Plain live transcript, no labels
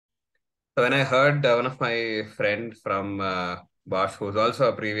So when I heard one of my friend from Bosch, who's also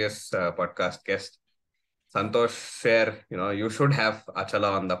a previous podcast guest, Santosh share, you should have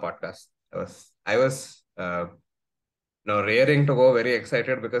Achala on the podcast. I was raring to go, very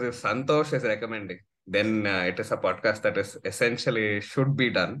excited because if Santosh is recommending, then it is a podcast that is essentially should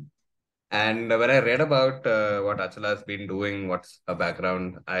be done. And when I read about what Achala has been doing, what's her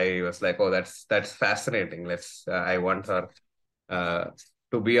background, I was like, oh, that's fascinating. I want her uh,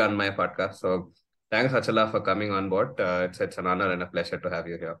 to be on my podcast. So thanks, Achala, for coming on board. It's an honor and a pleasure to have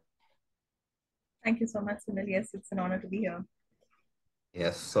you here. Thank you so much, Sunil. Yes, it's an honor to be here.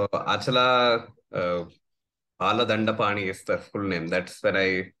 Yes. So Achala Pani is the full name. That's when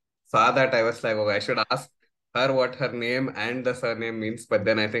I saw that I was like, oh, I should ask her what her name and the surname means. But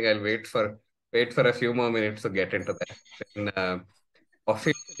then I think I'll wait for a few more minutes to get into that. Then,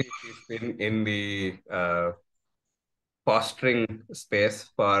 officially, she's been in the fostering space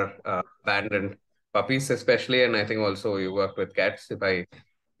for abandoned puppies, especially, and I think also you work with cats, if I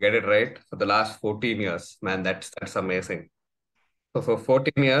get it right, for the last 14 years. Man, that's amazing. So for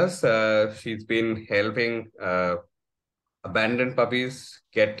 14 years, she's been helping abandoned puppies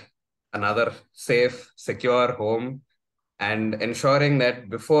get another safe, secure home and ensuring that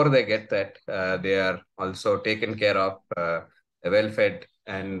before they get that, they are also taken care of, well fed,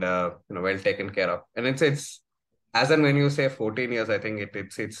 and well taken care of. And it's as and when you say 14 years, I think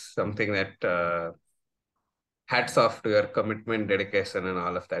it's something that hats off to your commitment, dedication, and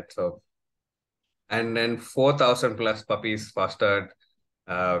all of that. So and then 4,000 plus puppies fostered.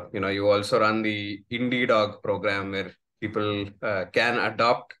 You also run the Indie Dog program where people can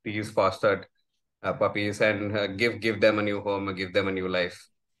adopt these fostered puppies and give them a new home, give them a new life.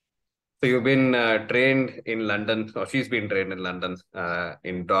 So you've been trained in London, or she's been trained in London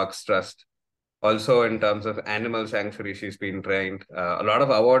in Dogs Trust. Also, in terms of animal sanctuary, she's been trained. A lot of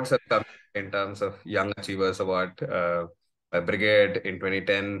awards have come in terms of Young Achievers Award by Brigade in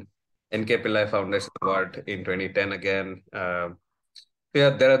 2010, NK Pillai Foundation Award in 2010 again.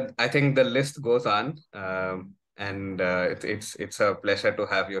 Yeah, I think the list goes on, and it's a pleasure to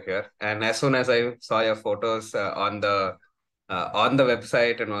have you here. And as soon as I saw your photos on the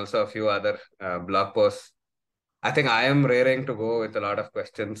website and also a few other blog posts, I think I am raring to go with a lot of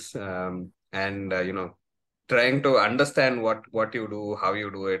questions, and trying to understand what you do, how you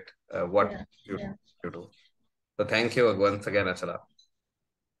do it, what Yeah, you yeah. you do. So thank you once again, Achala.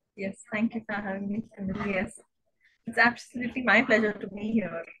 Yes, thank you for having me, Sunil. Yes, it's absolutely my pleasure to be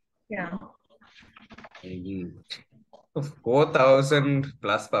here. Yeah. Mhm. So 4,000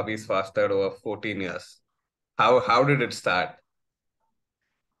 plus puppies fostered over 14 years. How did it start?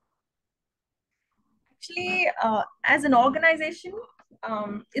 Actually, as an organization,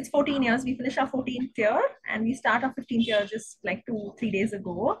 it's 14 years. We finish our 14th year and we start our 15th year just like 3 days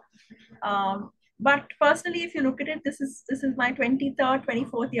ago. But personally, if you look at it, this is my 23rd,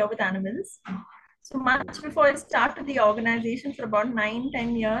 24th year with animals. So much before I started the organization for about 9,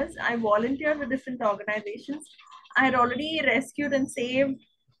 10 years, I volunteered with different organizations. I had already rescued and saved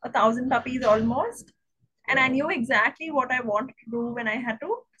 1,000 puppies almost. And I Wow. knew exactly what I wanted to do when I had to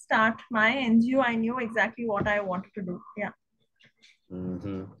start my NGO. I knew exactly what I wanted to do. Yeah.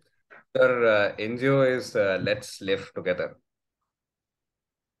 Mm-hmm. Your NGO is Let's Live Together.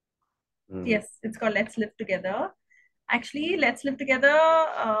 Mm-hmm. Yes, it's called Let's Live Together. Actually, Let's Live Together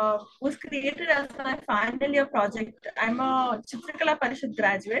was created as my final year project. I'm a Chitrakala Parishad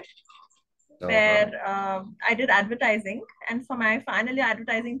graduate Uh-huh. where I did advertising. And for my final year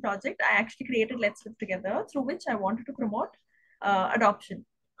advertising project, I actually created Let's Live Together, through which I wanted to promote adoption.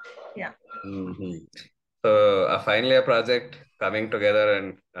 Yeah. Mm-hmm. So finally a project coming together and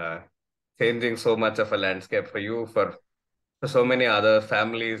changing so much of a landscape for you, for so many other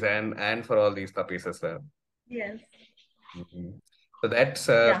families, and for all these puppies as well. Yes. Mhm. So that's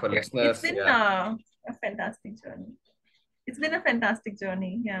Yeah. for It's listeners. been Yeah. a fantastic journey. It's been a fantastic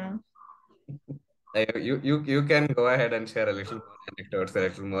journey. Yeah. You can go ahead and share a little more anecdotes, a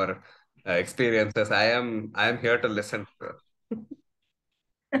little more experiences. I am here to listen to it.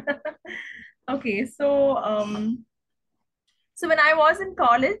 Okay. So when I was in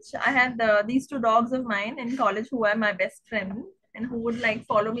college, I had these two dogs of mine in college who were my best friends and who would like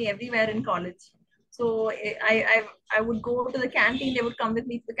follow me everywhere in college. So I would go to the canteen. They would come with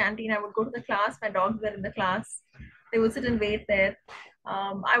me to the canteen. I would go to the class. My dogs were in the class. They would sit and wait there.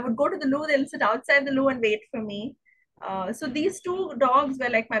 I would go to the loo. They'll sit outside the loo and wait for me. So these two dogs were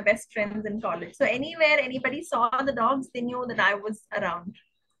like my best friends in college. So anywhere anybody saw the dogs, they knew that I was around.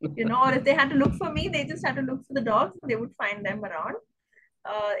 Or if they had to look for me, they just had to look for the dogs. They would find them around.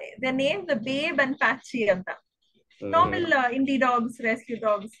 Uh, their names are Babe and Patchy Anta. Mm-hmm. Normal indie dogs, rescue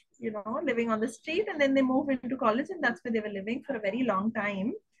dogs, living on the street. And then they move into college, and that's where they were living for a very long time.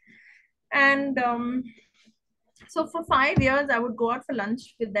 And so for 5 years, I would go out for lunch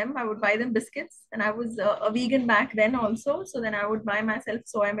with them. I would buy them biscuits, and I was a vegan back then also. So then I would buy myself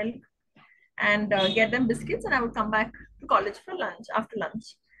soy milk and get them biscuits, and I would come back to college for lunch after lunch.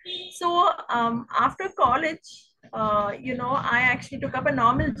 So after college, I actually took up a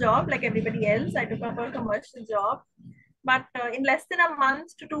normal job like everybody else. I took up a commercial job. But in less than a month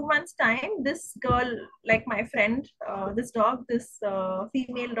to 2 months' time, this girl, like my friend, this dog, this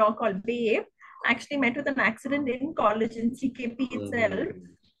female dog called Babe, actually met with an accident in college in CKP itself,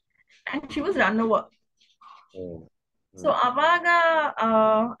 Mm-hmm. and she was run over. So Mm-hmm. Avaga,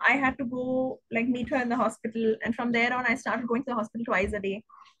 I had to go like meet her in the hospital, and from there on, I started going to the hospital twice a day.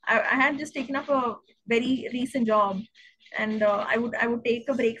 I had just taken up a very recent job, and I would take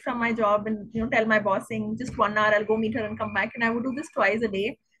a break from my job and tell my boss saying just 1 hour I'll go meet her and come back, and I would do this twice a day.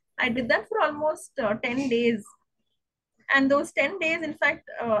 I did that for almost 10 days, and those 10 days, in fact,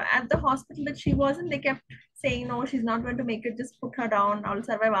 at the hospital that she was in, they kept saying no, she's not going to make it. Just put her down. I'll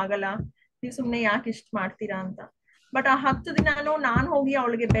survive ಆಗಲ್ಲ. ನೀವು ಸುಮ್ಮನೆ ಯಾಕೆ ಇಷ್ಟು ಮಾಡ್ತೀರಾ ಅಂತ. But ಆ 10 ದಿನಾನು ನಾನು ಹೋಗಿ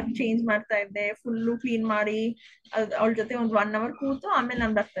ಅವಳಿಗೆ ಬೆಡ್ ಚೇಂಜ್ ಮಾಡ್ತಾ ಇದ್ದೆ, ಫುಲ್ಲು ಕ್ಲೀನ್ ಮಾಡಿ ಅವಳ ಜೊತೆ ಒಂದು 1 hour ಕೂತು ಆಮೇಲೆ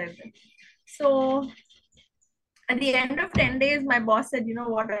ನಾನು ಬರ್ತಾ ಇದ್ದೆ. So at the end of 10 days, my boss said, you know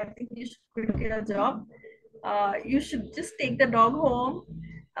what, I think you should quit your job. You should just take the dog home,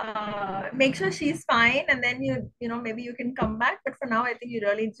 make sure she's fine, and then maybe you can come back. But for now, I think you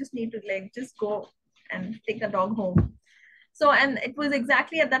really just need to like just go and take the dog home. So, and it was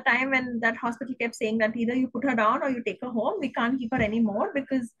exactly at that time when that hospital kept saying that either you put her down or you take her home. We can't keep her anymore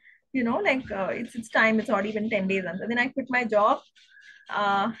because, it's time. It's already been 10 days. And then I quit my job.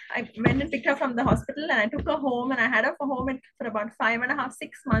 I went and picked her from the hospital, and I took her home, and I had her for home for about 5.5,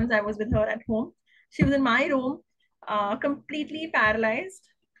 6 months. I was with her at home. She was in my room, completely paralyzed.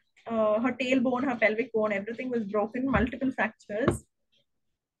 Her tailbone, her pelvic bone, everything was broken, multiple fractures.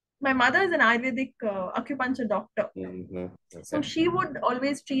 My mother is an Ayurvedic acupuncture doctor. Mm-hmm. So Okay. she would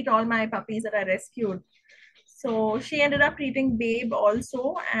always treat all my puppies that I rescued. So she ended up treating Babe also,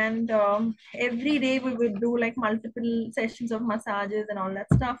 and every day we would do like multiple sessions of massages and all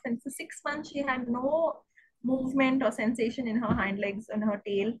that stuff. And for 6 months, she had no movement or sensation in her hind legs and her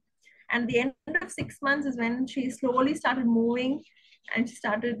tail. And the end of 6 months is when she slowly started moving, and she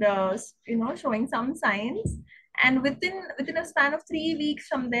started, showing some signs. And within a span of 3 weeks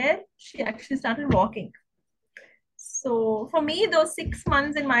from there, she actually started walking. So for me, those 6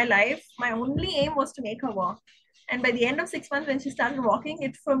 months in my life, my only aim was to make her walk. And by the end of 6 months, when she started walking,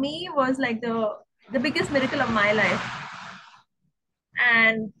 it for me was like the biggest miracle of my life.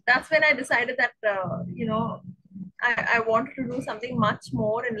 And that's when I decided that I wanted to do something much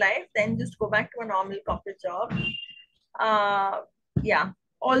more in life than just go back to a normal corporate job. Uh, yeah.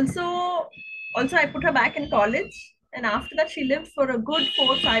 Also, I put her back in college, and after that, she lived for a good 4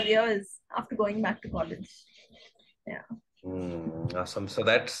 or 5 years after going back to college. Yeah. Awesome. So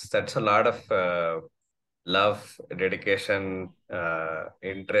that's a lot of love, dedication,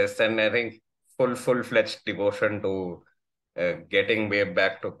 interest, and I think full-fledged devotion to getting way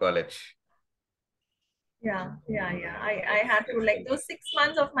back to college. Yeah. I had to like those 6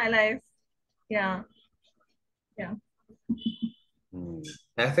 months of my life. Yeah. Yeah.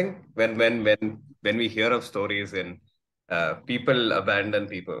 I think when we hear of stories in people abandon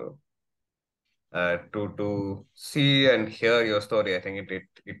people, to see and hear your story, I think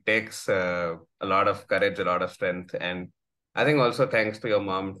it takes a lot of courage, a lot of strength, and I think also thanks to your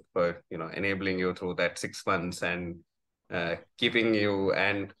mom for enabling you through that 6 months and keeping you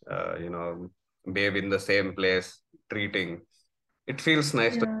and Babe in the same place, treating. It feels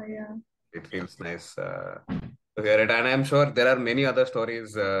nice to Yeah. it feels nice to hear it, and I'm sure there are many other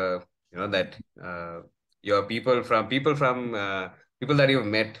stories that your people that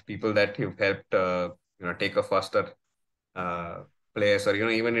you've met, people that you've helped take a foster uh, place, or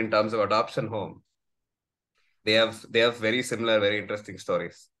even in terms of adoption home, they have very similar, very interesting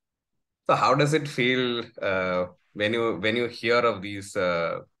stories. So how does it feel when you hear of these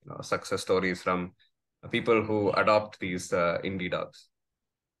success stories from people who adopt these indie dogs?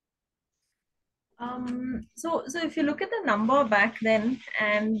 So if you look at the number back then,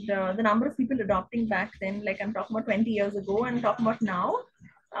 and the number of people adopting back then, like I'm talking about 20 years ago and talking about now,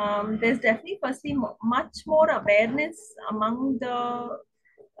 there's definitely firstly much more awareness among the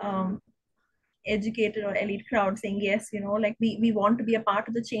um, educated or elite crowd saying yes, like we want to be a part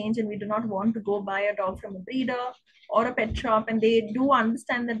of the change, and we do not want to go buy a dog from a breeder or a pet shop, and they do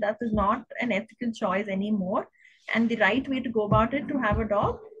understand that that is not an ethical choice anymore, and the right way to go about it to have a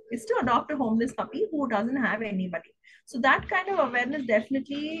dog is to adopt a homeless puppy who doesn't have anybody. So that kind of awareness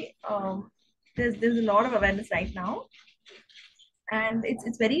definitely, there's a lot of awareness right now, and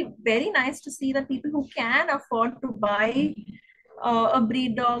it's very nice to see that people who can afford to buy a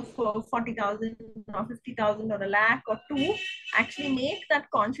breed dog for 40,000 or 50,000 or a lakh or two actually make that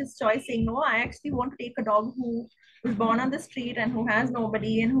conscious choice, saying, no, I actually want to take a dog who was born on the street and who has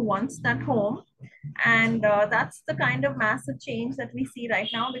nobody and who wants that home. And that's the kind of massive change that we see right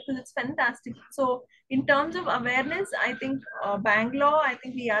now, because it's fantastic. So in terms of awareness, I think Bangalore, I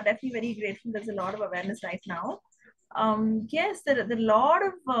think we are definitely very grateful. There's a lot of awareness right now. Yes, there are a lot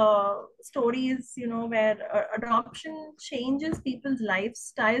of stories, where adoption changes people's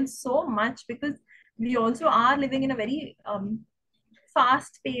lifestyles so much, because we also are living in a very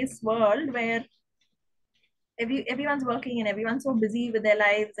fast-paced world where everyone's working and everyone's so busy with their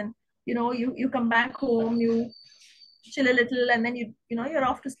lives, and you come back home, you chill a little, and then you're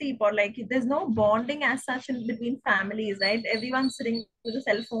off to sleep, or like there's no bonding as such in between families, right? Everyone's sitting with a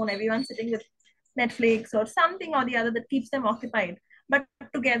cell phone, everyone's sitting with Netflix or something or the other that keeps them occupied. But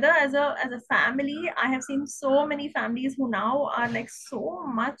together as a family, I have seen so many families who now are like so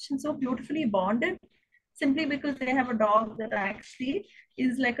much and so beautifully bonded, simply because they have a dog that actually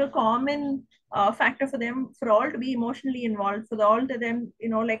is like a common factor for them, for all to be emotionally involved, for all to them,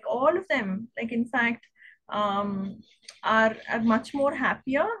 like all of them, like in fact, um, are much more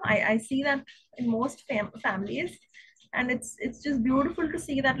happier. I see that in most families, and it's just beautiful to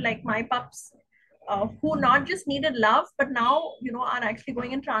see that, like my pups, who not just needed love, but now are actually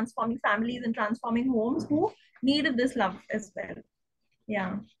going and transforming families and transforming homes who needed this love as well.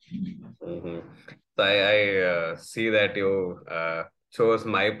 Yeah. Mm-hmm. So I see that you chose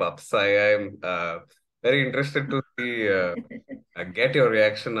my pups. I am very interested to see get your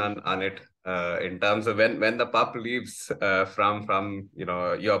reaction on it in terms of when the pup leaves from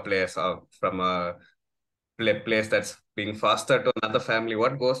your place or from a place that's being fostered to another family.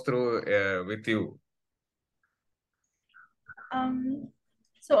 What goes through with you? Um,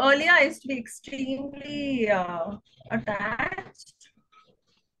 so earlier I used to be extremely attached,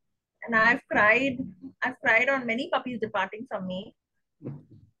 and I've cried on many puppies departing from me.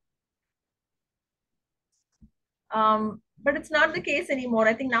 But it's not the case anymore.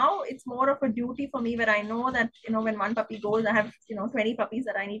 I think now it's more of a duty for me, where I know that, when one puppy goes, I have, 20 puppies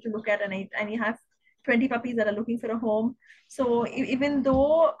that I need to look at, and I have 20 puppies that are looking for a home. So even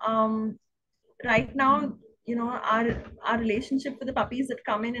though right now, our relationship with the puppies that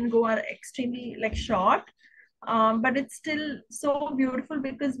come in and go are extremely like short, but it's still so beautiful,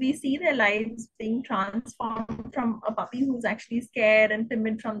 because we see their lives being transformed from a puppy who's actually scared and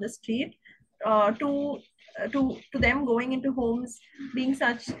timid from the street, to them going into homes, being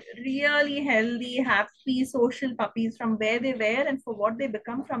such really healthy, happy, social puppies, from where they were and for what they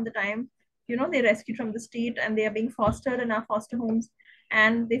become from the time, they rescued from the street and they are being fostered in our foster homes,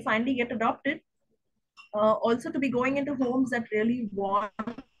 and they finally get adopted. Also to be going into homes that really want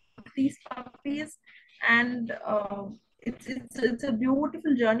these puppies, and it's a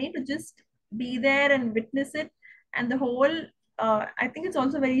beautiful journey to just be there and witness it. And the whole, I think it's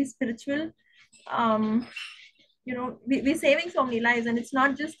also very spiritual. um, we're saving so many lives, and it's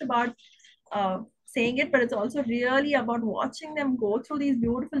not just about saying it, but it's also really about watching them go through these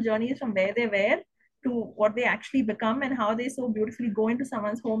beautiful journeys from where they were to what they actually become, and how they so beautifully go into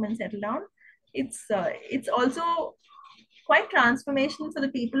someone's home and settle down. It's also quite transformational for the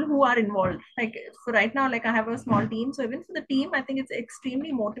people who are involved. Like for right now, like I have a small team, so even for the team, I think it's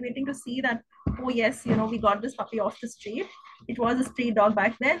extremely motivating to see that, oh yes, we got this puppy off the street. It was a street dog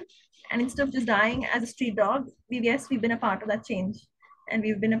back then, and instead of just dying as a street dog, we've been a part of that change, and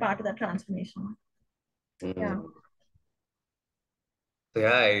we've been a part of that transformation. Yeah. Mm. So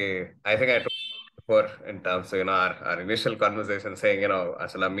yeah, I think I told before in terms of our initial conversation, saying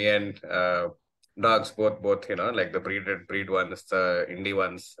Achala, me and dogs both like the breed ones, the indie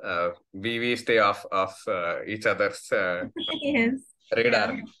ones, we stay off each other's Yes.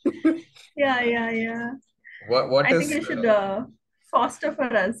 radar. Yeah. Yeah. What I think is you should foster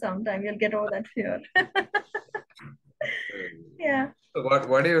for us sometime. You'll get over that fear. Yeah. so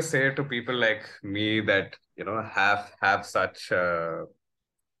what do you say to people like me that have such a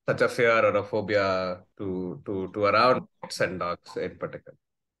fear or a phobia to around cats and dogs in particular?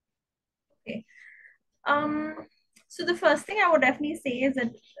 Okay. Um, so the first thing I would definitely say is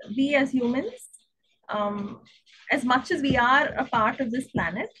that we as humans, um, as much as we are a part of this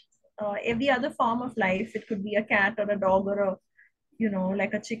planet, every other form of life, it could be a cat or a dog or a,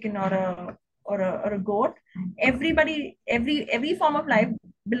 like a chicken or a goat. Everybody, every form of life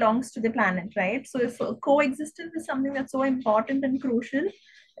belongs to the planet, right? So if coexistence is something that's so important and crucial,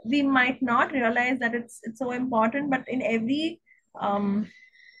 we might not realize that it's so important, but um,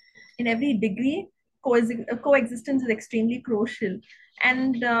 in every degree, coexistence is extremely crucial.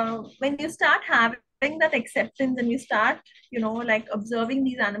 And when you start having that acceptance and you start, like observing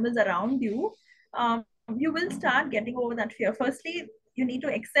these animals around you, you will start getting over that fear. Firstly, you need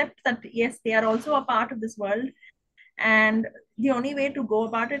to accept that yes, they are also a part of this world, and the only way to go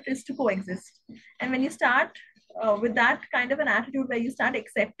about it is to coexist. And when you start with that kind of an attitude where you start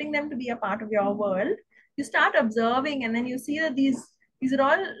accepting them to be a part of your world, you start observing, and then you see that these are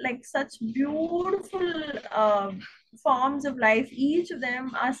all like such beautiful forms of life. Each of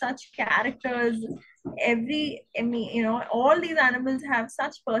them are such characters. I mean, all these animals have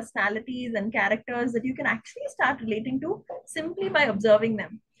such personalities and characters that you can actually start relating to simply by observing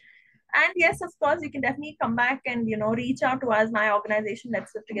them. And yes, of course, you can definitely come back and reach out to us. My organization,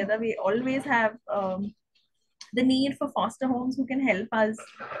 Let's Live Together, we always have the need for foster homes who can help us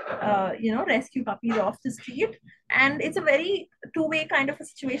rescue puppies off the street. And it's a very two-way kind of a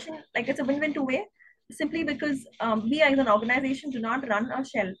situation. Like, it's a win-win two-way, simply because we as an organization do not run a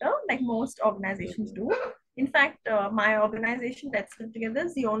shelter like most organizations do. In fact, my organization, Let's Live Together,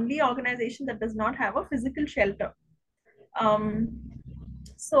 is the only organization that does not have a physical shelter. um,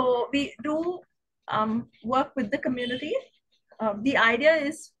 so we do work with the community. The idea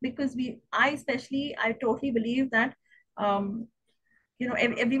is, because I totally believe that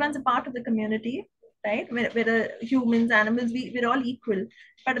everyone's a part of the community, right? Whether humans, animals, we're all equal.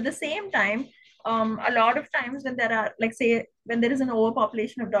 But at the same time, a lot of times when there are, like, say, when there is an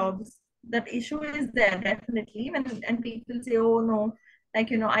overpopulation of dogs, that issue is there definitely. And people say, oh no,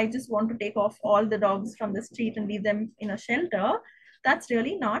 like, I just want to take off all the dogs from the street and leave them in a shelter. That's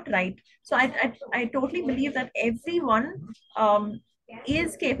really not right. So I totally believe that everyone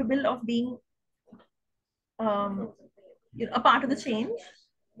is capable of being um, a part of the change.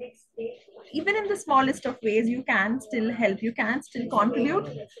 Even in the smallest of ways, you can still help, you can still contribute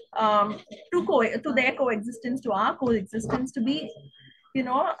um, to their coexistence, to our coexistence, to be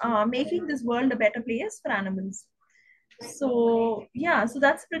making this world a better place for animals. So yeah, so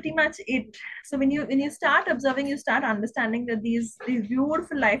that's pretty much it. So when you start observing, you start understanding that these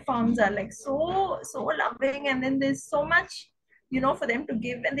beautiful life forms are like so loving, and then there's so much for them to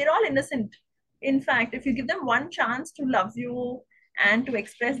give, and they're all innocent. In fact, if you give them one chance to love you and to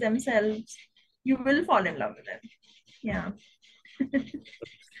express themselves, you will fall in love with them. Yeah.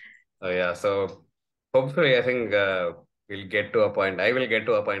 Oh yeah, so hopefully I think we'll get to a point. I will get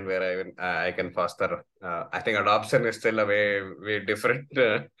to a point where I can foster. I think adoption is still a way different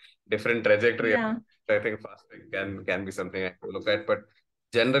different trajectory. Yeah. I think fostering can be something I can look at. But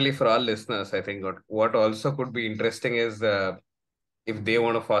generally, for all listeners, I think what also could be interesting is if they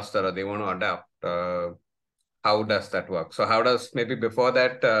want to foster or they want to adopt. How does that work? So how does, maybe before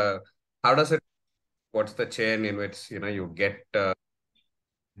that, how does it? What's the chain in which you get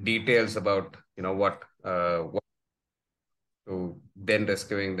details about what to then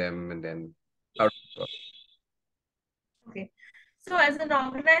rescuing them, and then how does it work? Okay. So as an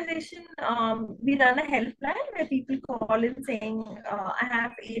organization, we run a helpline where people call in saying, I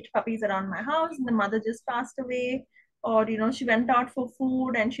have 8 puppies around my house and the mother just passed away, or, she went out for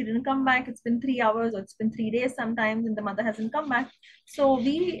food and she didn't come back. It's been 3 hours or it's been 3 days sometimes and the mother hasn't come back. So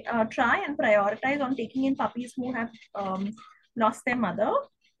we try and prioritize on taking in puppies who have lost their mother,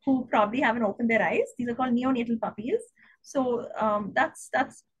 who probably haven't opened their eyes. These are called neonatal puppies. So that's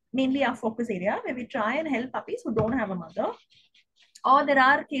mainly our focus area, where we try and help puppies who don't have a mother. Or there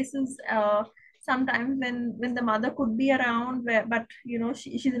are cases sometimes when the mother could be around, but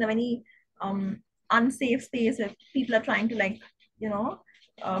she's in a very unsafe space where people are trying to, like,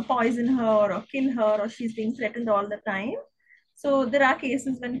 poison her or kill her, or she's being threatened all the time. So there are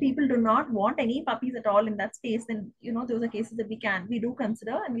cases when people do not want any puppies at all in that space. Then those are cases that we do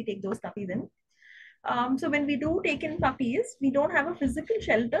consider, and we take those puppies in. So when we do take in puppies, we don't have a physical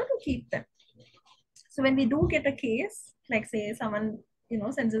shelter to keep them. So when we do get a case, like, say, someone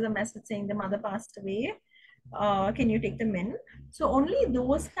sends us a message saying the mother passed away, can you take them in? So only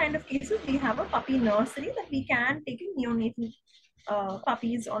those kind of cases, we have a puppy nursery that we can take in neonatal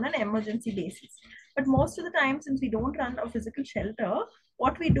puppies on an emergency basis. But most of the time, since we don't run a physical shelter,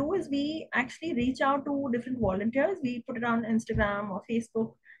 what we do is we actually reach out to different volunteers. We put it on Instagram or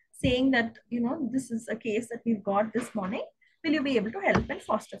Facebook saying that, this is a case that we've got this morning. Will you be able to help and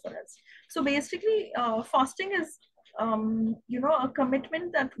foster for us? So basically, fostering is, a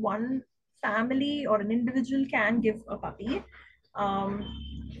commitment that one family or an individual can give a puppy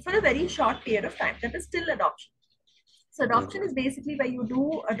for a very short period of time. That is still adoption. So adoption is basically where you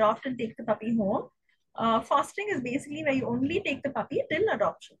do adopt and take the puppy home. Fostering is basically where you only take the puppy till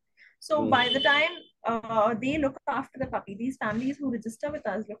adoption. So by the time they look after the puppy, these families who register with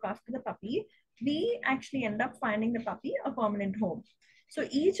us look after the puppy, we actually end up finding the puppy a permanent home. So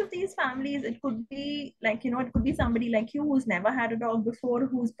each of these families, it could be like, it could be somebody like you who's never had a dog before,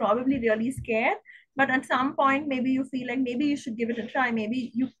 who's probably really scared. But at some point, maybe you feel like maybe you should give it a try. Maybe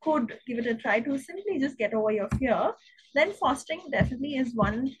you could give it a try to simply just get over your fear. Then fostering definitely is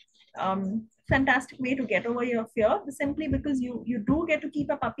one fantastic way to get over your fear, simply because you do get to keep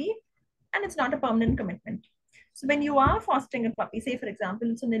a puppy and it's not a permanent commitment. So when you are fostering a puppy, say for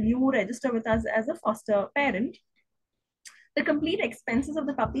example, so then you register with us as a foster parent, the complete expenses of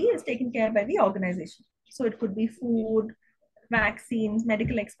the puppy is taken care by the organization. So it could be food, vaccines,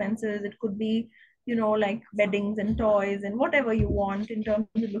 medical expenses. It could be, like beddings and toys and whatever you want in terms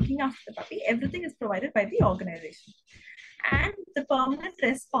of looking after the puppy. Everything is provided by the organization. And the permanent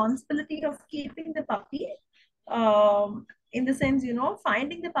responsibility of keeping the puppy, in the sense,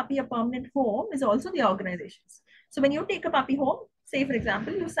 finding the puppy a permanent home is also the organizations. So when you take a puppy home, say for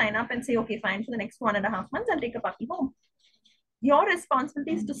example, you sign up and say, okay, fine, for the next 1.5 months, I'll take a puppy home. Your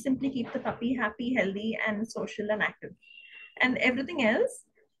responsibility is to simply keep the puppy happy, healthy, and social and active. And everything else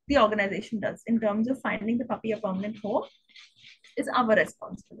the organization does in terms of finding the puppy a permanent home is our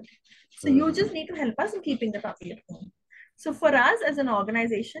responsibility. So you just need to help us in keeping the puppy at home. So for us as an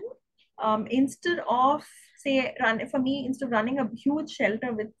organization, instead of instead of running a huge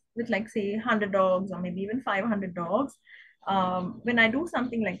shelter with like say 100 dogs or maybe even 500 dogs, when I do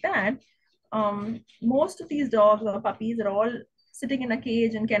something like that, most of these dogs or puppies are all sitting in a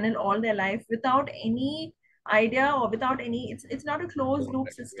cage and kennel all their life without any idea or without any, it's not a closed loop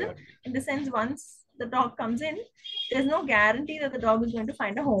system. In the sense, once the dog comes in, there's no guarantee that the dog is going to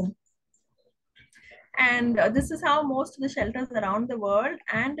find a home. And this is how most of the shelters around the world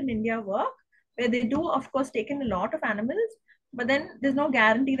and in India work, where they do, of course, take in a lot of animals, but then there's no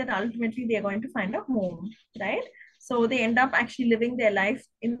guarantee that ultimately they're going to find a home, right? So they end up actually living their life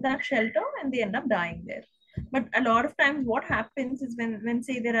in that shelter and they end up dying there. But a lot of times what happens is when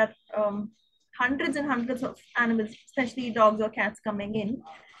say there are hundreds and hundreds of animals, especially dogs or cats coming in,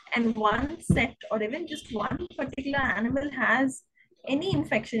 and one set or even just one particular animal has any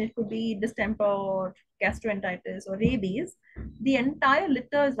infection, it could be distemper or gastroenteritis or rabies, the entire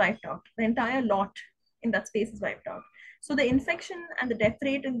litter is wiped out. The entire lot in that space is wiped out. So the infection and the death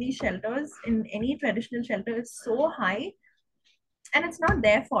rate in these shelters, in any traditional shelter, is so high, and it's not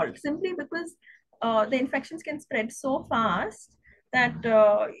their fault. Simply because the infections can spread so fast that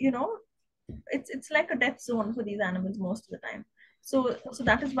it's like a death zone for these animals most of the time. So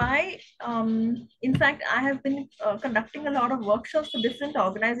that is why, in fact, I have been conducting a lot of workshops for different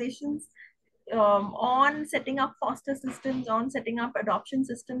organizations on setting up foster systems, on setting up adoption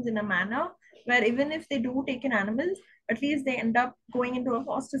systems in a manner where even if they do take in animals, at least they end up going into a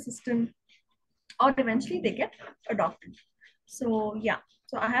foster system or eventually they get adopted. So yeah,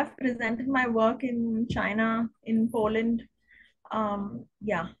 so I have presented my work in China, in Poland.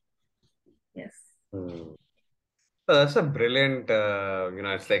 Yeah, yes. Hmm. So that's a brilliant,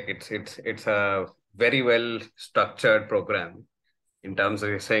 it's like it's a very well structured program in terms of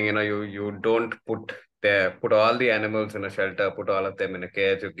you saying, you don't put all the animals in a shelter, put all of them in a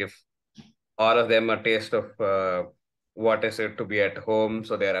cage, you give all of them a taste of what is it to be at home,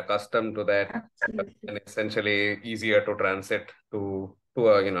 so they're accustomed to that, Absolutely. and essentially easier to transit to a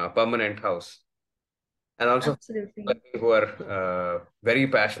a permanent house. And also Absolutely. who are very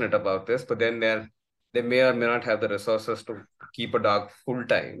passionate about this, but then they may or may not have the resources to keep a dog full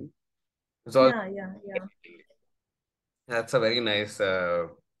time. It's all Yeah, yeah, yeah. That's a very nice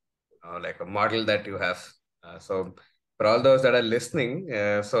like a model that you have. So for all those that are listening,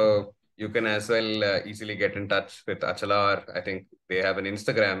 so you can as well easily get in touch with Achala, or I think they have an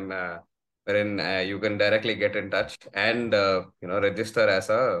Instagram wherein you can directly get in touch and register as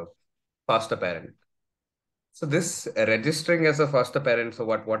a foster parent. So this registering as a foster parent, so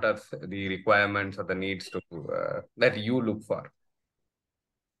what are the requirements or the needs to that you look for?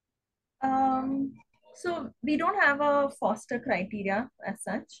 Um, so we don't have a foster criteria as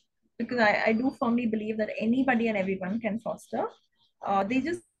such, because I do firmly believe that anybody and everyone can foster. They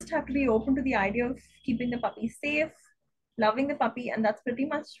just have to be open to the idea of keeping the puppy safe, loving the puppy, and that's pretty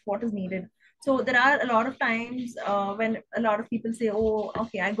much what is needed. So there are a lot of times when a lot of people say, "Oh,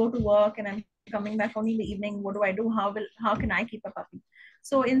 okay, I go to work and I'm coming back only in the evening. What do I do? How can I keep a puppy?"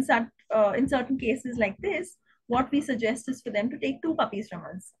 So in certain cases like this, what we suggest is for them to take two puppies from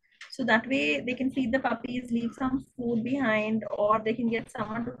us. So that way they can feed the puppies, leave some food behind, or they can get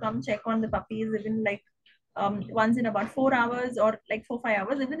someone to come check on the puppies even like once in about 4 hours or like 4 5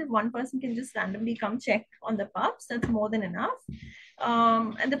 hours. Even if one person can just randomly come check on the pups, that's more than enough.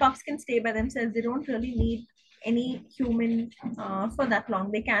 And the pups can stay by themselves. They don't really need any human for that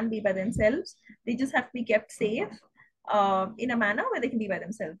long. They can be by themselves. They just have to be kept safe in a manner where they can be by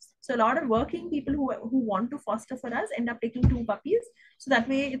themselves. So a lot of working people who want to foster for us end up taking 2 puppies. So that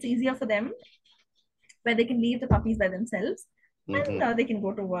way it's easier for them, where they can leave the puppies by themselves and they can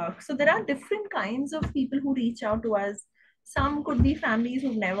go to work. So there are different kinds of people who reach out to us. Some could be families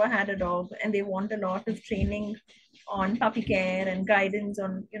who've never had a dog and they want a lot of training on puppy care and guidance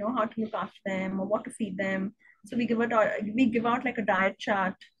on how to look after them or what to feed them. So we give out like a diet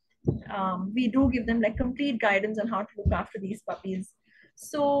chart. We do give them like complete guidance on how to look after these puppies.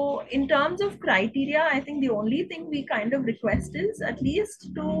 So, in terms of criteria, I think the only thing we kind of request is at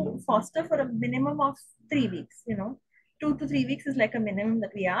least to foster for a minimum of 3 weeks. 2 to 3 weeks is like a minimum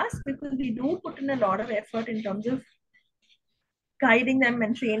that we ask, because we do put in a lot of effort in terms of guiding them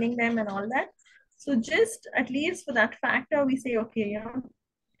and training them and all that. So, just at least for that factor, we say, okay,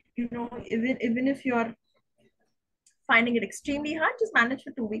 even if you're finding it extremely hard, just manage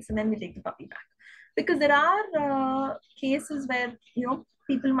for 2 weeks and then we take the puppy back. Because there are cases where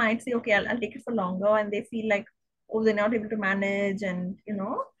people might say, okay, I'll take it for longer, and they feel like, oh, they're not able to manage, and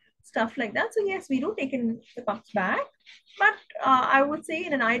stuff like that. So yes, we do take in the pups back, but I would say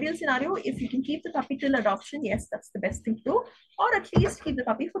in an ideal scenario, if you can keep the puppy till adoption, yes, that's the best thing to do, or at least keep the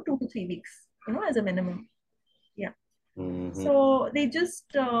puppy for 2 to 3 weeks, as a minimum. Yeah. So they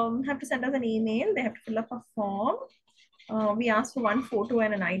just have to send us an email. They have to fill up a form. We ask for one photo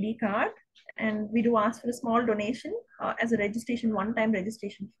and an ID card, and we do ask for a small donation as a registration, one-time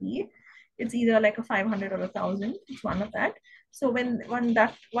registration fee. It's either like a 500 or 1,000. It's one of that. So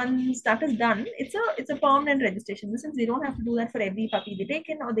once that is done, it's a permanent registration. Since they don't have to do that for every puppy they take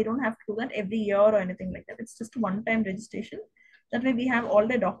in, or they don't have to do that every year or anything like that. It's just a one-time registration. That way we have all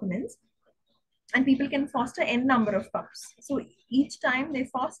their documents, and people can foster n number of pups. So each time they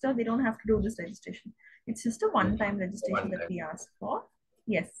foster, they don't have to do this registration. It's just a one-time registration that we ask for.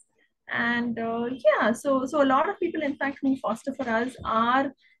 Yes. And yeah, so a lot of people, in fact, who foster for us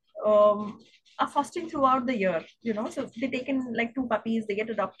are fostering throughout the year. So they take in like 2 puppies, they get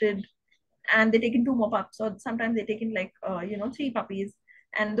adopted, and they take in 2 more pups, or sometimes they take in like 3 puppies,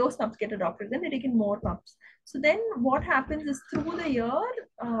 and those pups get adopted, then they take in more pups. So then what happens is, through the year,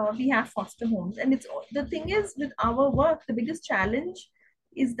 we have foster homes. And the thing is, with our work, the biggest challenge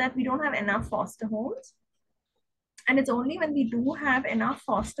is that we don't have enough foster homes. And it's only when we do have enough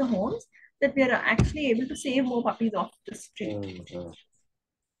foster homes that we are actually able to save more puppies off the street.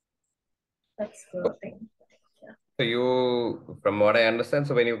 That's the thing. So you, from what I understand,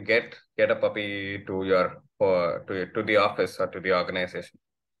 so when you get a puppy to to the office or to the organization,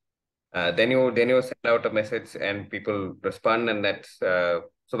 then you send out a message and people respond, and that's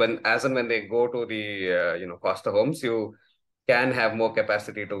so when they go to the foster homes, you can have more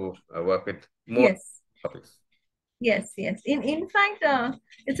capacity to work with more puppies. Yes. In fact,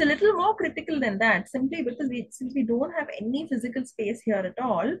 it's a little more critical than that, simply because since we don't have any physical space here at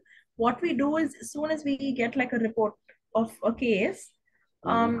all, what we do is, as soon as we get like a report of a case,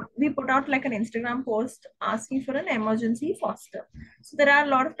 we put out like an Instagram post asking for an emergency foster. So there are a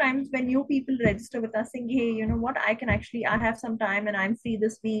lot of times when new people register with us saying, hey, you know what, I have some time and I'm free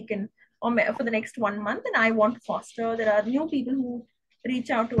this week and or for the next 1 month and I want to foster. There are new people who reach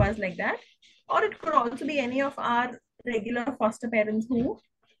out to us like that. Or it could also be any of our regular foster parents who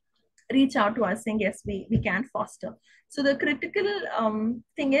reach out to us saying, yes, we can foster. So the critical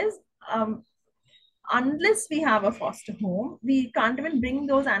thing is, unless we have a foster home, we can't even bring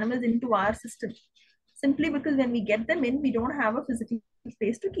those animals into our system. Simply because when we get them in, we don't have a physical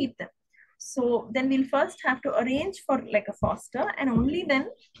space to keep them. So then we'll first have to arrange for like a foster and only then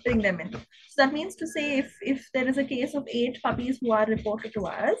bring them in. So that means to say, if there is a case of 8 puppies who are reported to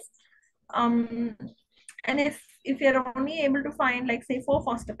us, and if you're only able to find like say 4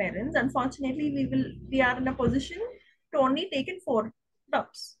 foster parents, unfortunately we are in a position to only take in 4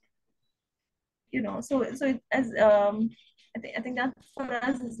 pups. So it, as I think that for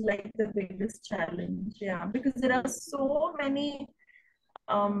us is like the biggest challenge. Yeah, because there are so many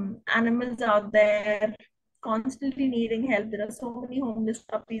animals out there constantly needing help. There are so many homeless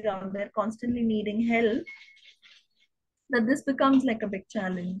puppies out there constantly needing help, that this becomes like a big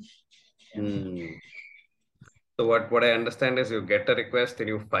challenge. So what I understand is, you get a request and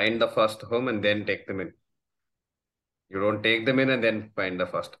you find the first home and then take them in. You don't take them in and then find the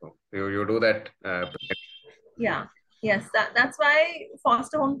first home. You do that. Yeah. Yes. That's why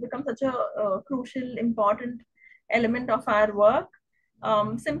foster homes become such a crucial, important element of our work.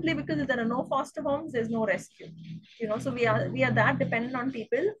 simply because if there are no foster homes, there's no rescue. So we are that dependent on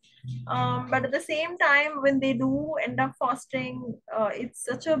people. But at the same time, when they do end up fostering, it's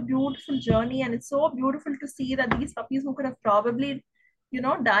such a beautiful journey, and it's so beautiful to see that these puppies who could have probably,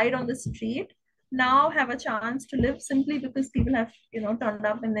 died on the street now have a chance to live simply because people have, turned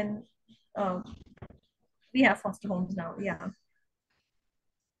up, and then uh, we have foster homes now. Yeah.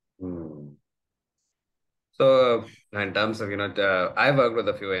 Hmm. So, in terms of, I worked with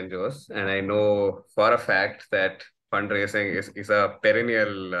a few NGOs, and I know for a fact that fundraising is a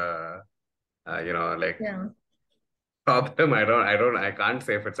perennial, like Yeah. problem. I can't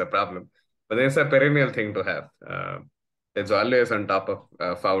say if it's a problem, but it's a perennial thing to have. It's always on top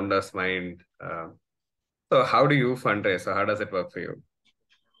of founders' mind. So, how do you fundraise? So, how does it work for you?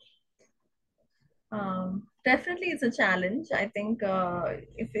 Definitely, it's a challenge. I think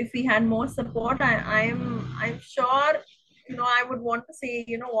if we had more support, I'm sure, I would want to say,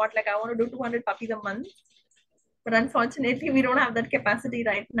 what, like I want to do 200 puppies a month, but unfortunately, we don't have that capacity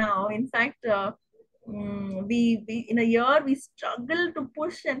right now. In fact, we in a year we struggle to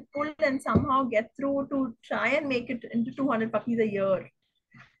push and pull and somehow get through to try and make it into 200 puppies a year.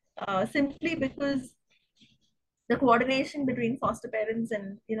 Simply because the coordination between foster parents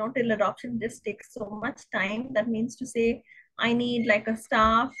and till adoption just takes so much time. That means to say, I need like a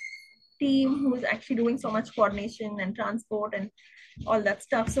staff team who's actually doing so much coordination and transport and all that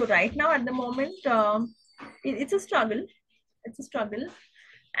stuff. So right now at the moment, it's a struggle. It's a struggle.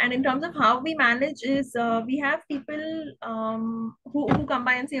 And in terms of how we manage is, we have people, who come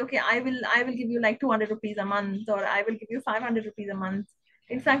by and say, okay, I will give you like 200 rupees a month, or I will give you 500 rupees a month.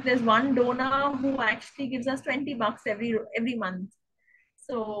 In fact, there's one donor who actually gives us 20 bucks every month.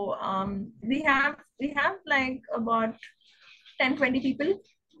 So we have like about 10-20 people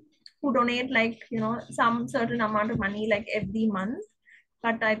who donate, like some certain amount of money like every month.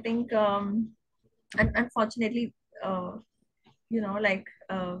 But I think, unfortunately, like,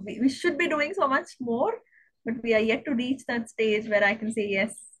 we should be doing so much more, but we are yet to reach that stage where I can say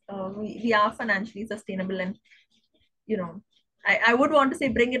yes, we are financially sustainable. And you know I would want to say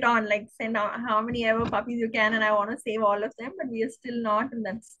bring it on, like send out how many ever puppies you can, and I want to save all of them, but we are still not in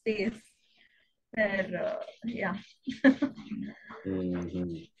that space where, yeah.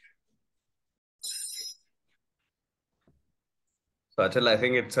 Mhm. So, Achal, I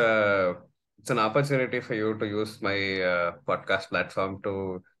think it's an opportunity for you to use my podcast platform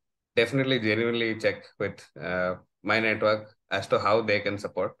to definitely genuinely check with my network as to how they can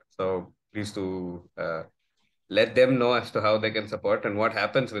support. So please do let them know as to how they can support and what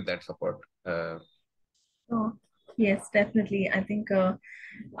happens with that support. Oh, yes, definitely. I think,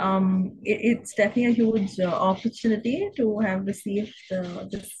 it's definitely a huge opportunity to have received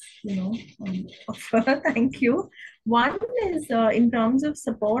this, offer. Thank you. One is, in terms of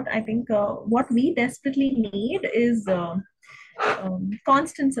support, I think what we desperately need is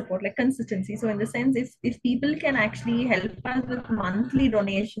constant support, like consistency. So in the sense, if people can actually help us with monthly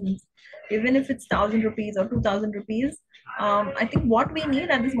donations, even if it's 1,000 rupees or 2,000 rupees, I think what we need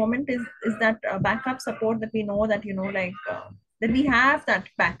at this moment is that backup support, that we know that, that we have that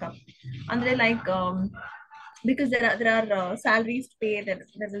backup. And they like, because there are salaries to pay. There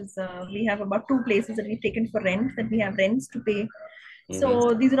is, we have about two places that we've taken for rent, that we have rents to pay. Mhm.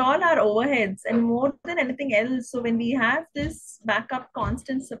 So these are all our overheads, and more than anything else. So when we have this backup,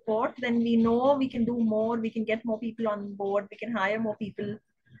 constant support, then we know we can do more. We can get more people on board. We can hire more people,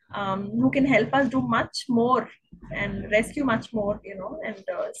 who can help us do much more and rescue much more, and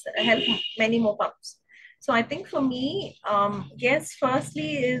help many more pups. So I think for me, yes, firstly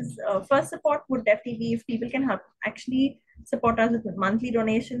is, first support would definitely be if people can help actually support us with monthly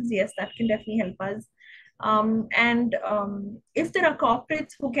donations. Yes, that can definitely help us. And if there are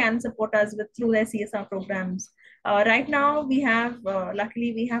corporates who can support us with through their CSR programs, right now we have,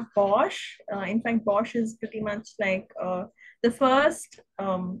 luckily we have Bosch. In fact, Bosch is pretty much like, the first,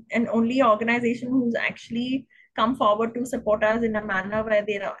 and only organization who's actually come forward to support us in a manner where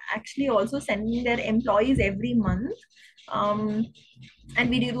they are actually also sending their employees every month. Um, and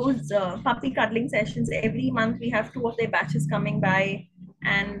we do those puppy cuddling sessions every month. We have two of their batches coming by,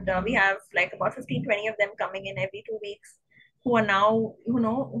 and we have like about 15-20 of them coming in every 2 weeks, who are now,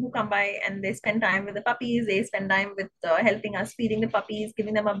 who come by and they spend time with the puppies. They spend time with, helping us feeding the puppies,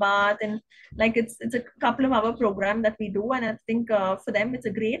 giving them a bath, and like it's a couple of hour program that we do. And I think, for them it's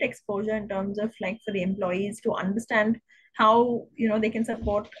a great exposure in terms of, like, for the employees to understand how, they can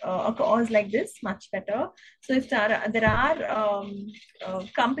support a cause like this much better. So if there are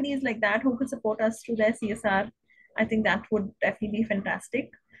companies like that who could support us through their CSR, I think that would definitely be fantastic.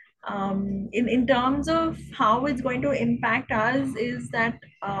 In terms of how it's going to impact us is that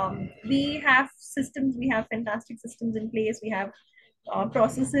we have systems, we have fantastic systems in place, we have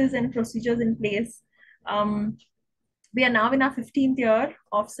processes and procedures in place. We are now in our 15th year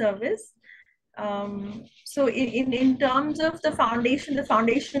of service. So in terms of the foundation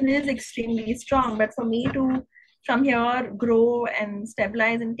is extremely strong. But for me to from here grow and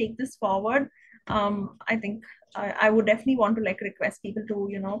stabilize and take this forward, I think I would definitely want to like request people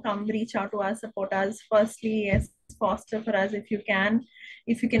to come reach out to us, support us. Firstly, yes, foster for us if you can.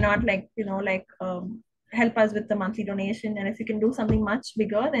 If you cannot, like help us with the monthly donation, and if you can do something much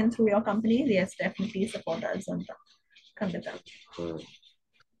bigger, then through your company, yes, definitely support us and come with that. Mm.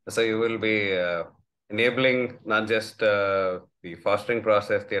 So you will be enabling not just the fostering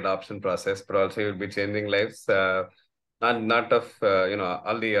process, the adoption process, but also you'll be changing lives. Not of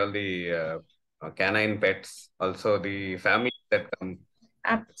all the canine pets, also the families that come to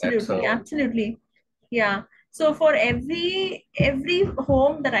that. Absolutely, So absolutely. Yeah. So for every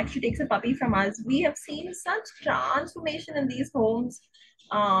home that actually takes a puppy from us, we have seen such transformation in these homes,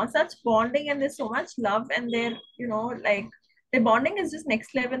 such bonding, and there's so much love, and they're like their bonding is just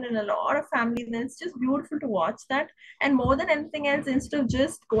next level in a lot of families, and it's just beautiful to watch that. And more than anything else, instead of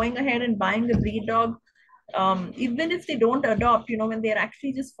just going ahead and buying a breed dog, even if they don't adopt, when they're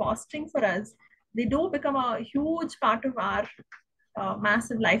actually just fostering for us, they do become a huge part of our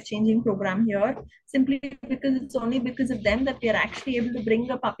massive life-changing program here, simply because it's only because of them that we are actually able to bring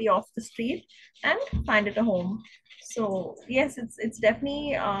a puppy off the street and find it a home. So yes, it's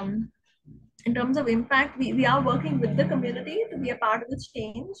definitely in terms of impact, we are working with the community to be a part of the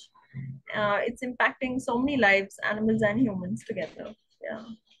change. It's impacting so many lives, animals and humans together. Yeah.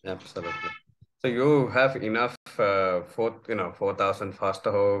 absolutely. So you have enough 4,000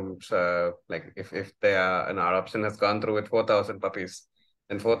 foster homes. Like if they are an adoption has gone through with 4,000 puppies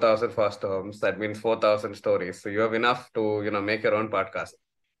and 4,000 foster homes, that means 4,000 stories. So you have enough to make your own podcast.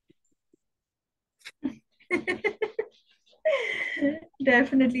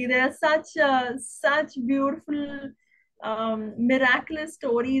 Definitely, there are such beautiful, miraculous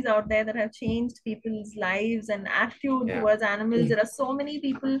stories out there that have changed people's lives and attitude Yeah. towards animals. There are so many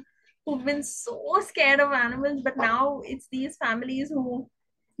people who've been so scared of animals, but now it's these families who,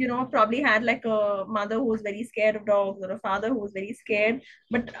 probably had like a mother who was very scared of dogs or a father who was very scared.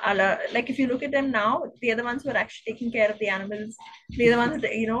 But like if you look at them now, they're the ones who are actually taking care of the animals. They're the ones,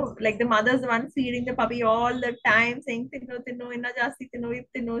 like the mother's the one feeding the puppy all the time, saying, Tino, Tino, inna jasti, Tino,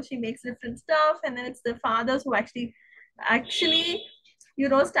 Tino. She makes different stuff. And then it's the fathers who actually,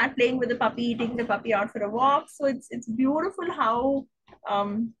 start playing with the puppy, taking the puppy out for a walk. So it's beautiful how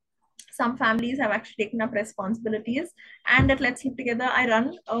some families have actually taken up responsibilities, and at Let's Live Together, I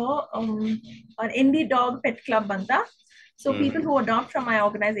run an indie dog pet club banta. So people who adopt from my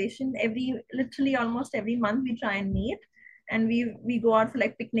organization, literally almost every month we try and meet, and we go out for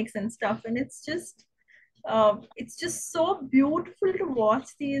like picnics and stuff, and it's just so beautiful to watch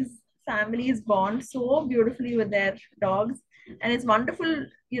these families bond so beautifully with their dogs. And it's wonderful,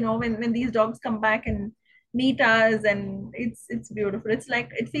 when these dogs come back and meet us, and it's beautiful. It's like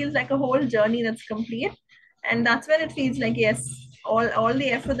it feels like a whole journey that's complete, and that's when it feels like, yes, all the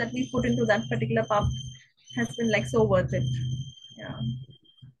effort that we put into that particular pup has been like so worth it. Yeah.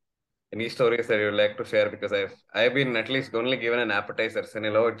 Any stories that you would like to share? Because I've been at least only given an appetizer. Saying,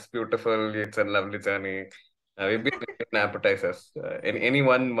 oh, it's beautiful, it's a lovely journey. We've been given appetizers. Any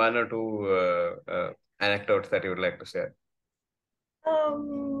one or two anecdotes that you would like to share?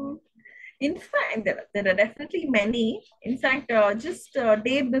 um In fact, there are definitely many. In fact, just a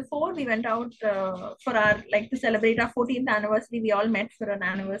day before we went out for our like to celebrate our 14th anniversary, we all met for an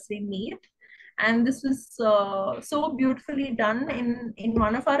anniversary meet, and this was so beautifully done in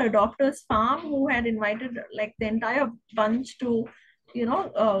one of our adopters' farm, who had invited like the entire bunch to,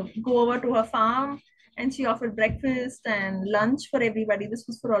 go over to her farm, and she offered breakfast and lunch for everybody. This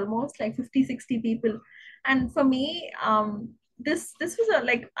was for almost like 50, 60 people, and for me, this was a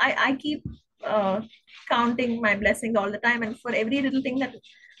like I keep counting my blessings all the time, and for every little thing that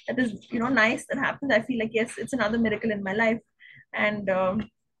is nice that happens, I feel like, yes, it's another miracle in my life. And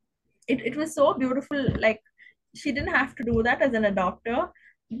it was so beautiful. Like, she didn't have to do that as an adopter,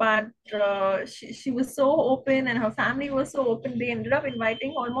 but she was so open, and her family was so open. They ended up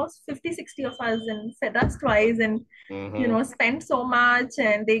inviting almost 50, 60 of us and fed us twice, and Mm-hmm. spent so much,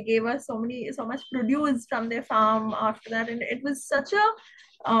 and they gave us so much produce from their farm after that. And it was such a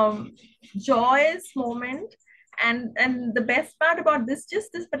joyous moment. And the best part about this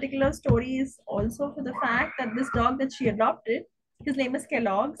particular story is also for the fact that this dog that she adopted, his name is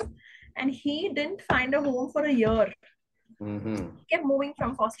Kellogg's, and he didn't find a home for a year. Mm-hmm. Kept moving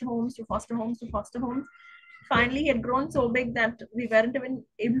from foster homes to foster homes to foster homes. Finally, he had grown so big that we weren't even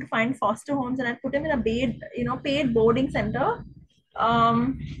able to find foster homes, and I put him in a paid boarding center.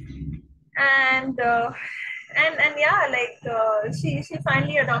 Um, and yeah, like she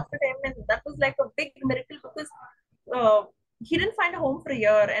finally adopted him, and that was like a big miracle because uh, he didn't find a home for a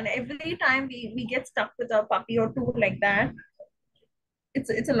year, and every time we get stuck with a puppy or two like that,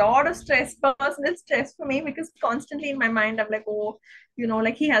 it's a lot of stress, personal stress for me, because constantly in my mind I'm like, oh,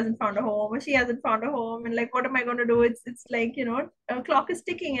 like he hasn't found a home or she hasn't found a home, and like what am I going to do? It's like, a clock is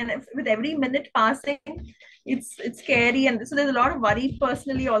ticking, and if, with every minute passing, it's scary. And so there's a lot of worry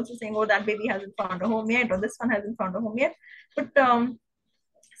personally also, saying, oh, that baby hasn't found a home yet, or this one hasn't found a home yet. But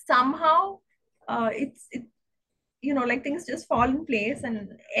somehow it like things just fall in place, and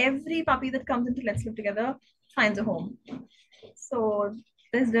every puppy that comes into Let's Live Together finds a home. So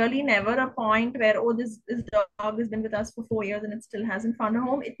there's really never a point where, oh, this dog has been with us for 4 years and it still hasn't found a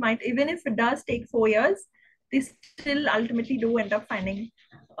home. It might, even if it does take 4 years, they still ultimately do end up finding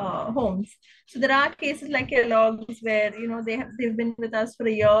homes. So there are cases like Kellogg's where they've been with us for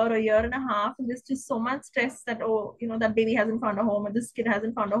a year and a half, and there's just so much stress that, oh, that baby hasn't found a home, or this kid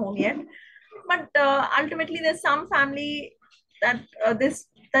hasn't found a home yet. But ultimately, there's some family that this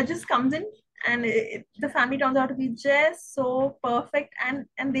that just comes in, and the family turns out to be just so perfect, and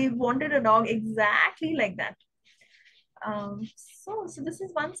they wanted a dog exactly like that. So this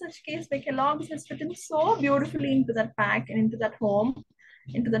is one such case where Kellogg's has fitted so beautifully into that pack and into that home,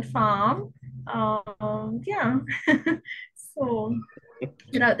 into that farm. Yeah. So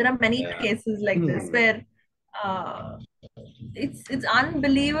there are many Yeah. cases like this Hmm. where uh, it's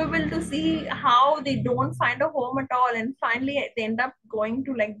unbelievable to see how they don't find a home at all, and finally they end up going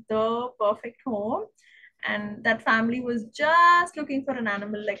to like the perfect home. And that family was just looking for an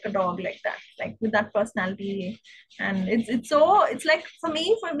animal like a dog, like that, like with that personality. And it's like, for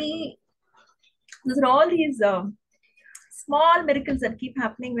me there's all these small miracles that keep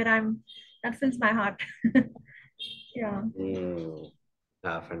happening where I'm that fills my heart. Yeah. Hmm.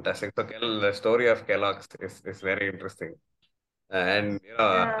 Fantastic. So, the story of Kellogg's is very interesting. And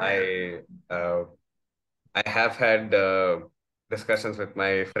Yeah. uh, I have had discussions with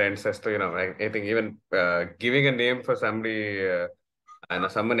my friends as to, I think even giving a name for somebody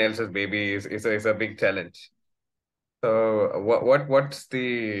and someone else's baby is a big challenge. So what's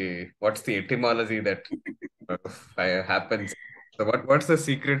the etymology that happens? So what's the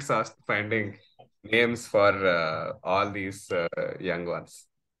secret sauce to finding names for all these young ones?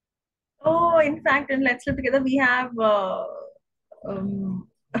 Oh, in fact, in Let's Live Together, we have um,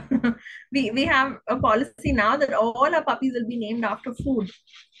 we have a policy now that all our puppies will be named after food.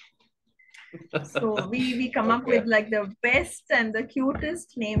 So we come up Okay. with like the best and the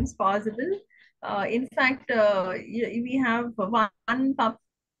cutest names possible. In fact, we have one pup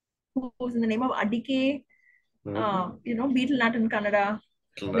who's in the name of Adike, Mm-hmm. beetle nut in Kannada.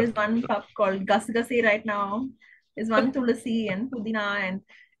 There's one pup called Gus Gussie right now. There's one Tulasi and Pudina, and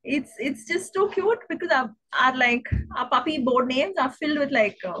it's just too cute because our puppy board names are filled with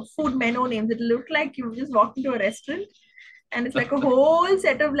like food menu names. It look like you just walked into a restaurant, and it's like a whole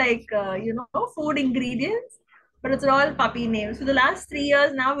set of like food ingredients, but it's all puppy names. For the last 3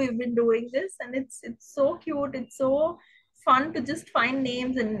 years now, we've been doing this, and it's so cute. It's so fun to just find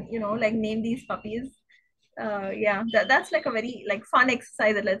names and like name these puppies. Yeah, that's like a very like fun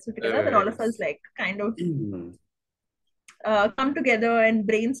exercise that Let's Do Together, that all of us Yes. like kind of Mm. come together and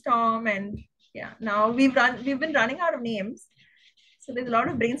brainstorm. And yeah, now we've been running out of names, so there's a lot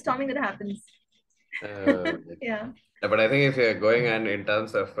of brainstorming that happens. Uh, Yeah. Yeah, but I think if you're going and in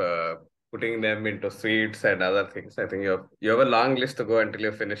terms of putting them into sweets and other things, I think you have a long list to go until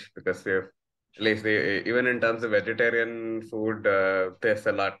you finish because we have at least even in terms of vegetarian food, there's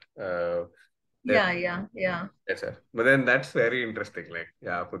a lot. There, Yeah, yeah, yeah. yes, sir. But then that's very interesting. Like,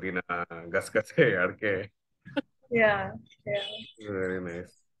 yeah, pudina, gaskase, adke, Yeah, yeah. very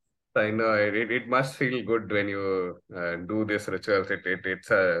nice. So I know it must feel good when you do these rituals.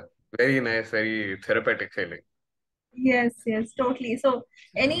 It's a very nice, very therapeutic feeling. Yes, yes, totally. So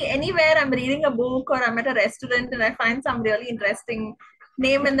anywhere I'm reading a book or I'm at a restaurant and I find some really interesting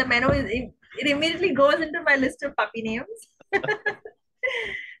name in the menu, it immediately goes into my list of puppy names.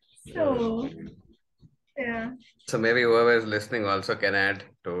 So yeah, So maybe whoever is listening also can add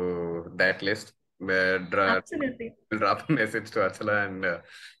to that list. absolutely, Drop a message to Achala and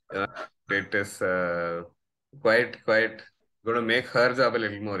you know, it is quite going to make her job a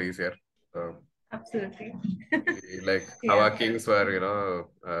little more easier. So, absolutely. like how Yeah, our kings were,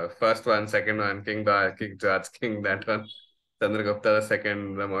 first one, second one, King George, King that one, Chandragupta the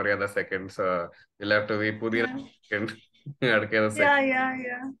second, the Maurya the second. So we'll have to be Pudina yeah, second. अड़के the Yeah, section. yeah,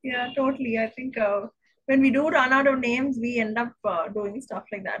 yeah, yeah, totally. I think when we do run out of names, we end up doing stuff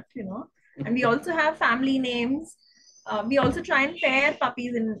like that, you know. And we also have family names. We also try and pair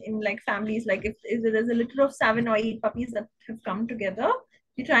puppies in like families. Like if there's a litter of 7 or 8 puppies that have come together,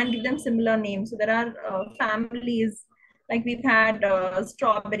 we try and give them similar names. So there are families like we've had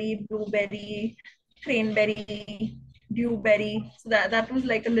strawberry, blueberry, cranberry, dewberry. So that was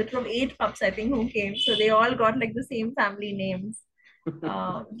like a litter of 8 pups, I think, who came. So they all got like the same family names.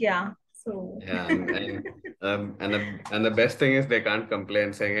 Yeah. So Yeah, and the best thing is they can't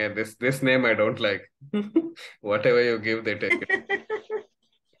complain saying, "Hey, this name I don't like." Whatever you give, they take it.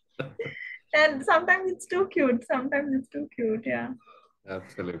 and sometimes it's too cute. Sometimes it's too cute. Yeah.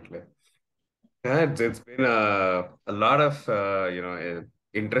 Absolutely. Yeah, it's been a lot of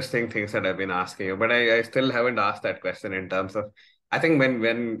interesting things that I've been asking you, but I still haven't asked that question in terms of. I think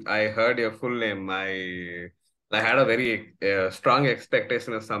when I heard your full name, I had a very strong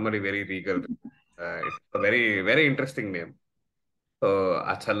expectation of somebody very regal. It's a very interesting name. So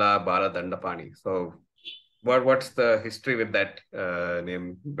Achala Pani. So what's the history with that name?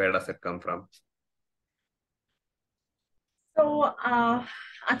 Where does it come from? So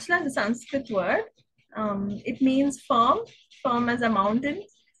Achla is a Sanskrit word. It means firm, firm as a mountain.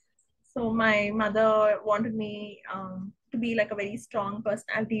 So my mother wanted me to be like a very strong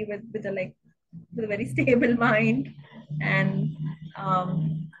personality with a very stable mind, and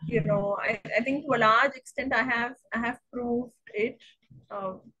I think to a large extent I have proved it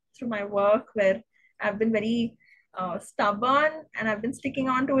uh, through my work where I've been very stubborn and I've been sticking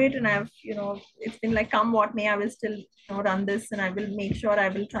on to it, and it's been like come what may, I will still run this, and I will make sure I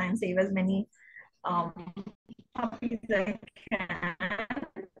will try and save as many um, puppies I can.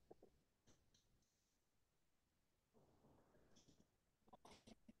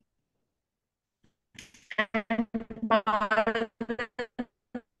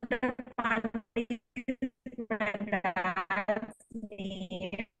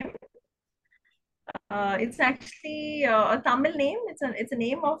 It's actually a Tamil name. It's a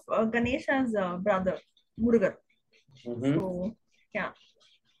name of Ganesha's brother, Murugar. Mm-hmm. So yeah,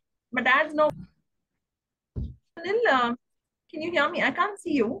 my dad's no. Still, can you hear me? I can't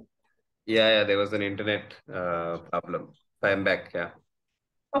see you. Yeah, there was an internet problem. I'm back. Yeah.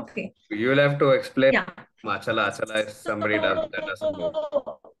 Okay. You'll have to explain Yeah. Achala. Achala is So somebody that doesn't move.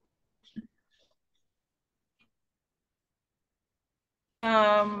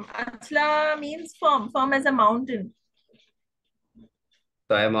 Achla means firm, firm as a mountain.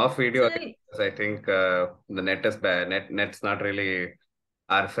 So I'm off video again Sunil, because I think the net is bad. Net's not really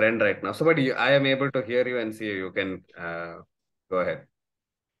our friend right now. So, but I am able to hear you and see you. You can go ahead.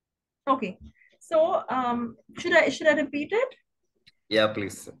 okay. So should I repeat it? Yeah,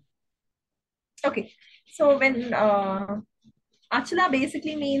 please. Okay. So when Achala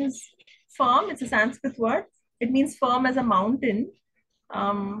basically means firm. It's a Sanskrit word. It means firm as a mountain.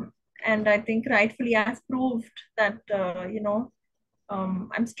 Um, and I think rightfully has proved that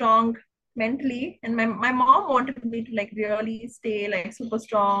I'm strong mentally. And my mom wanted me to like really stay like super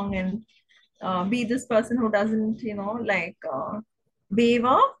strong and be this person who doesn't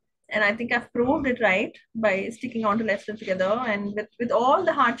waver. And I think I've proved it right by sticking on to Let's Live Together, and with all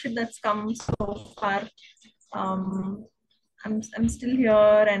the hardship that's come so far. um, I'm still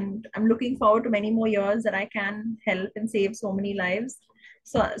here, and I'm looking forward to many more years that I can help and save so many lives.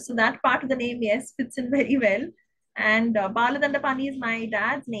 So that part of the name, yes, fits in very well. And Baladandapani is my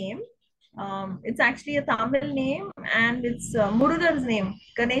dad's name. It's actually a Tamil name, and it's Murugar's name.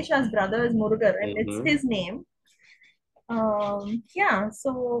 Ganesha's brother is Murugar, and it's Mm-hmm. his name. Yeah,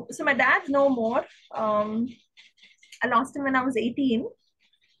 so my dad's no more. Um, I lost him when I was 18,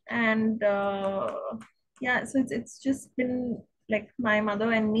 and yeah, so it's just been like my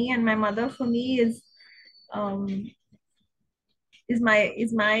mother and me, and my mother for me um is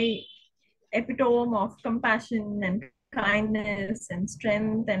my epitome of compassion and kindness and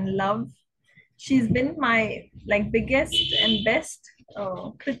strength and love. She's been my like biggest and best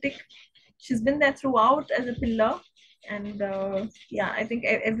critic. She's been there throughout as a pillar, and yeah, I think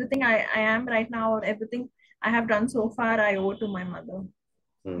everything I am right now, or everything I have done so far, I owe to my mother.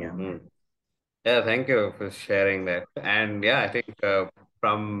 Yeah. Mm-hmm. Yeah, thank you for sharing that. And yeah, I think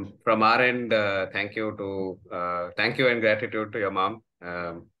from our end, thank you and gratitude to your mom.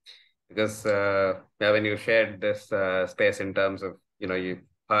 Because yeah, when you shared this space in terms of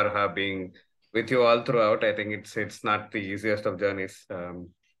her being with you all throughout, I think it's not the easiest of journeys.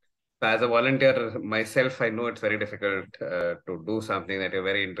 As a volunteer myself, I know it's very difficult to do something that you're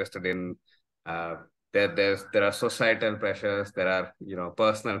very interested in. Uh, there are societal pressures, there are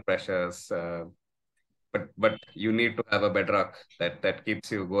personal pressures. but you need to have a bedrock that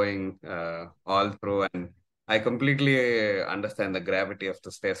keeps you going all through. And I completely understand the gravity of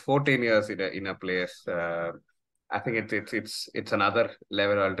the space. 14 years in a place. I think it's another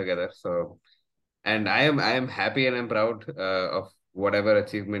level altogether. So, and I am happy and I'm proud of whatever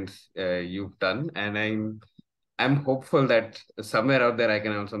achievements you've done, and I'm hopeful that somewhere out there I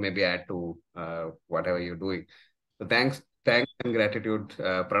can also maybe add to whatever you're doing. So thanks and gratitude.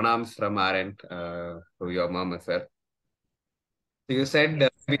 Pranams from our end to your mom as well. So you said,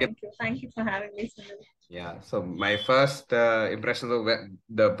 Yes, thank you for having me, Sunil. yeah. So my first impression of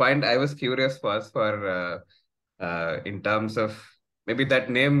the point I was curious was for in terms of maybe that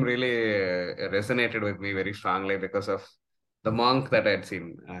name really resonated with me very strongly because of the monk that I'd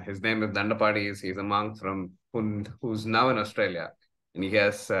seen. His name is Dandapani. He's a monk from who's now in Australia, and he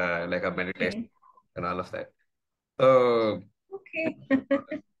has like a meditation Okay, and all of that. So okay,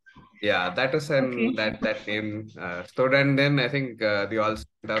 yeah, that is an okay. that name stood, and then I think the also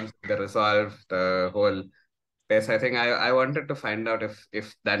in terms of the resolve, the whole place. I think I wanted to find out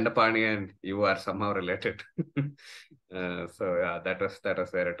if Dandapani and you are somehow related. So yeah, that was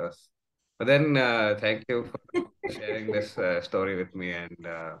where it was. But then thank you for sharing this story with me, and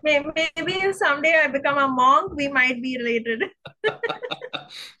Maybe if someday I become a monk, we might be related.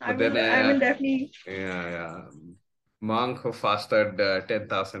 I but then will, I will definitely. yeah, yeah, monk who fasted 10,000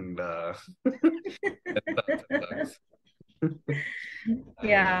 10,000 bucks. I,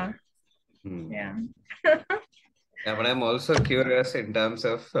 Yeah, hmm. yeah. Yeah, but I'm also curious in terms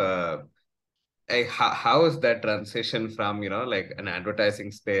of how is that transition from, like an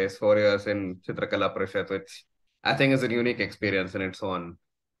advertising space, 4 years in Chitrakala Parishad, which I think is a unique experience in its own,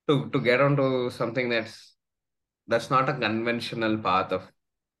 to get onto something that's not a conventional path of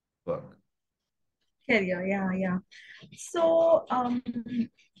work. Career, yeah, yeah. So,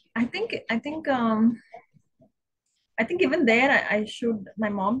 I think even there, I should. My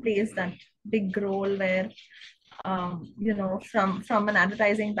mom plays that big role where, from an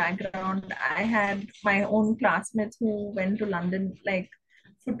advertising background, I had my own classmates who went to London, like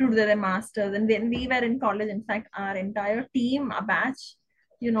to do their masters. And when we were in college, in fact, our entire team, a batch,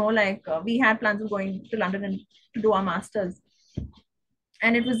 we had plans of going to London and to do our masters.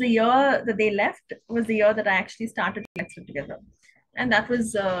 And it was the year that they left was the year that I actually started Let's Live Together. And that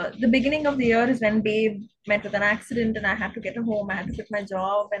was the beginning of the year is when Babe met with an accident and I had to get home. I had to quit my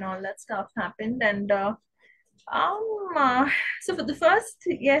job and all that stuff happened. And um, uh, so for the first,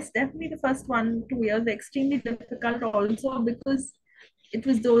 yes, definitely the first 1 2 years were extremely difficult also because it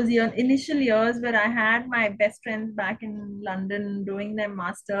was those initial years where I had my best friends back in London doing their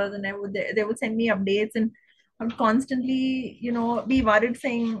masters, and they would send me updates, and I would constantly, be worried,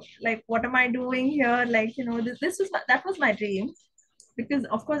 saying like, "What am I doing here?" Like, this was that was my dream, because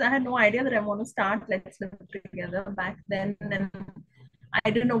of course I had no idea that I want to start Let's Live Together back then, and I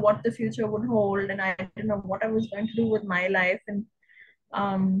didn't know what the future would hold, and I didn't know what I was going to do with my life, and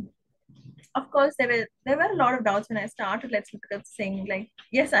um of course there were a lot of doubts when I started Let's Look at saying like,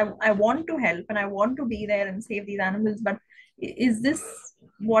 yes, I want to help and I want to be there and save these animals, but is this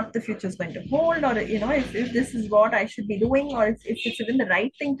what the future is going to hold, or if this is what I should be doing, or if it's even the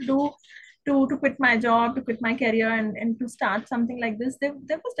right thing to do, to quit my job, to quit my career, and to start something like this. There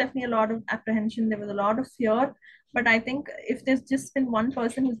was definitely a lot of apprehension, there was a lot of fear, but I think if there's just been one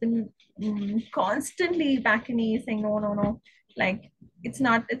person who's been constantly backing me saying no, no, no, like it's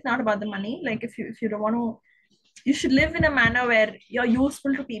not about the money. Like if you don't want to, you should live in a manner where you're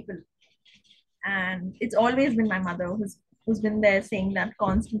useful to people. And it's always been my mother who's been there saying that,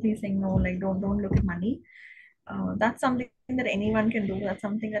 constantly saying no, like don't look at money. That's something that anyone can do, that's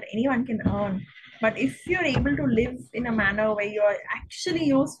something that anyone can earn. But if you're able to live in a manner where you're actually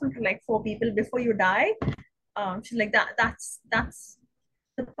useful to like four people before you die, she's like that's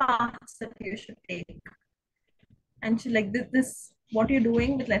the path that you should take. And she's like, this what you're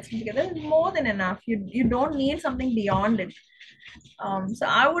doing with Let's Be Together is more than enough. You don't need something beyond it. So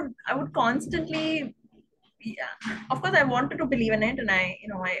I would constantly, yeah, of course I wanted to believe in it, and I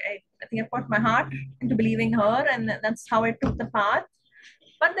think I put my heart into believing her, and that's how I took the path.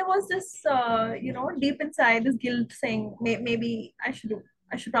 But there was this deep inside this guilt saying, maybe I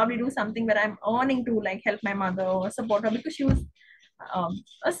should probably do something where I'm earning to like help my mother or support her, because she was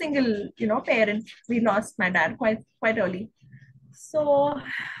a single parent. We lost my dad quite early. So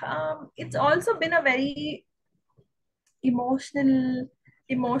it's also been a very emotional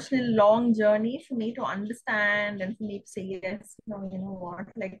emotional long journey for me to understand, and for me to say, yes, no, you know what,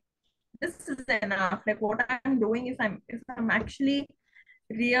 like this is enough. Like what I'm doing, if I'm actually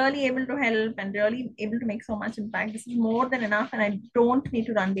really able to help and really able to make so much impact. This is more than enough, and I don't need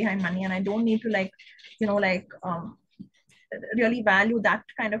to run behind money, and I don't need to really value that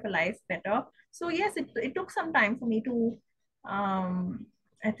kind of a life better. So yes, it took some time for me to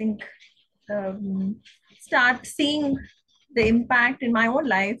I think um, start seeing the impact in my own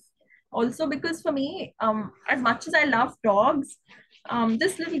life. Also, because for me, as much as I love dogs,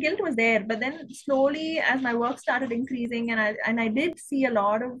 this little guilt was there. But then slowly, as my work started increasing, and I did see a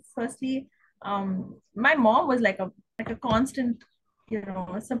lot of, firstly, my mom was like a constant,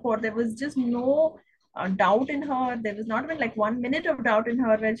 support. There was just no doubt in her. There was not even like 1 minute of doubt in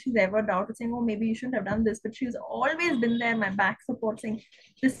her where she's ever doubted, saying, "Oh, maybe you shouldn't have done this." But she's always been there, my back support, saying,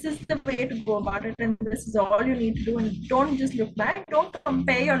 "This is the way to go about it, and this is all you need to do. And don't just look back. Don't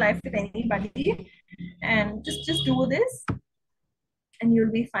compare your life with anybody, and just do this, and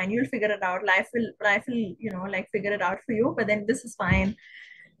you'll be fine. You'll figure it out. Life will like figure it out for you. But then this is fine."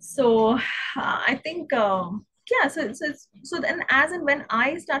 So I think yeah. So then, as and when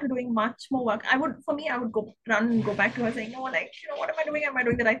I started doing much more work, I would go run and go back to her, saying, "No, like, what am I doing? Am I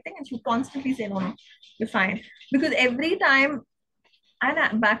doing the right thing?" And she would constantly say, "No, no, you're fine." Because every time,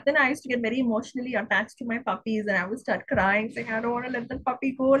 and back then I used to get very emotionally attached to my puppies, and I would start crying, saying, "I don't want to let the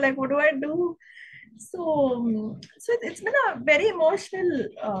puppy go. Like, what do I do?" So it's been a very emotional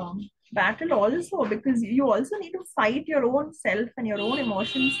battle also, because you also need to fight your own self and your own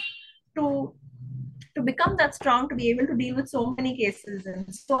emotions to become that strong, to be able to deal with so many cases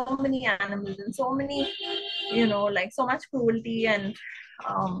and so many animals and so many, like so much cruelty. And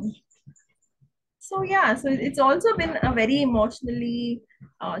um, so yeah, so it's also been a very emotionally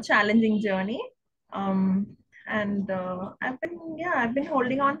challenging journey. Um, and I've been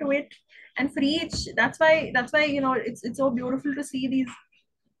holding on to it. And for each, that's why it's so beautiful to see these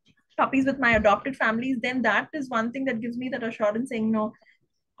puppies with my adopted families. Then that is one thing that gives me that assurance, saying, "No,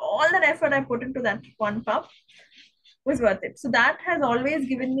 all that effort I put into that one pup was worth it." So that has always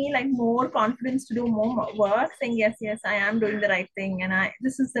given me like more confidence to do more work, saying, "Yes, yes, I am doing the right thing, and I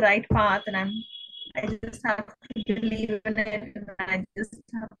this is the right path, and I just have to believe in it, and I just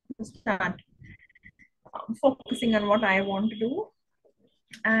have to start focusing on what I want to do."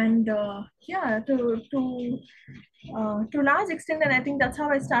 And yeah, to a large extent, and I think that's how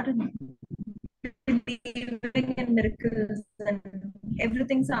I started believing in miracles. And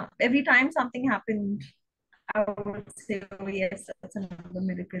every time something happened, I would say, "Oh, yes, that's another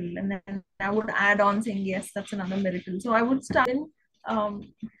miracle." And then I would add on, saying, "Yes, that's another miracle." So I would start in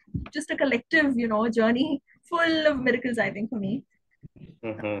um, just a collective, journey full of miracles, I think, for me.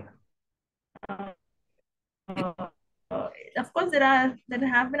 Mm-hmm. Uh, uh, of course, there have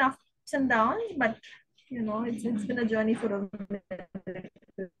been ups and downs, but it's been a journey full of miracles.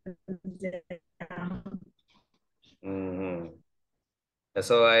 Yeah. Mm-hmm.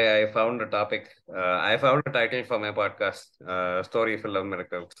 So I found a topic. I found a title for my podcast. Story full of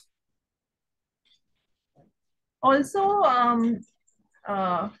miracles. Also,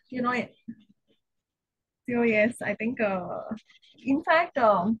 you know, so yes, I think, in fact,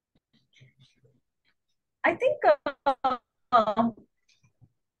 I think uh,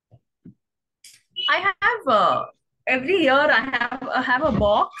 I have every year I have a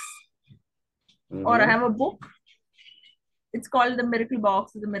box, or I Mm-hmm. have a book. It's called the Miracle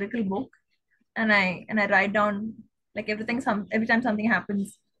Box, or the Miracle Book, and I write down like everything. Every time something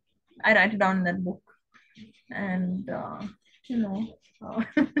happens, I write it down in that book. And you know, uh,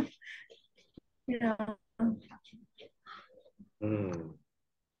 yeah. Mm.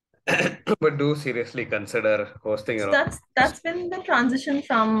 But do seriously consider hosting So your own that's podcast. been the transition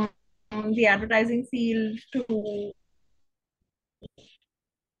from the advertising field to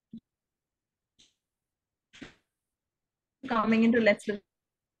coming into Let's Live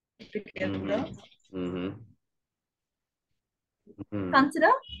Mm-hmm. Together. Mm-hmm. Mm.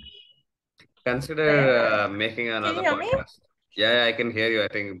 Consider Consider there. making Can you another hear me? podcast. Yeah, I can hear you. I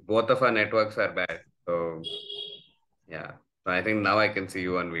think both of our networks are bad. So yeah. So I think now I can see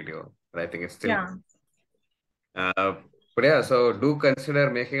you on video. But I think it's still. Yeah. Uh, but yeah, so do consider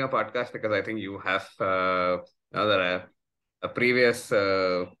making a podcast because I think you have another a previous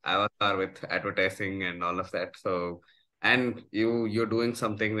avatar with advertising and all of that. So and you're doing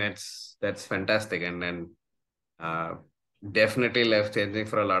something that's fantastic and uh, definitely life changing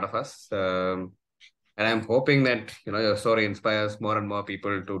for a lot of us. And I'm hoping that your story inspires more and more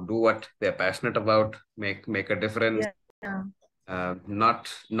people to do what they're passionate about, make a difference. Yeah. Yeah.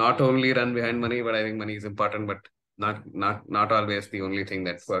 Not only run behind money, but I think money is important, but not always the only thing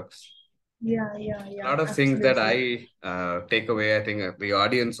that works. Yeah. Yeah. A Yeah. lot of things that Absolutely. I take away, I think the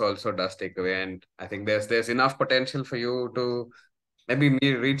audience also does take away, and I think there's enough potential for you to maybe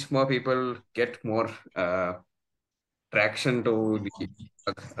me reach more people, get more traction to the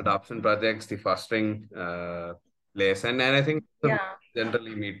adoption projects, the fostering place, and I think the Yeah.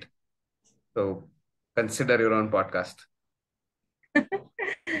 generally meet. So consider your own podcast.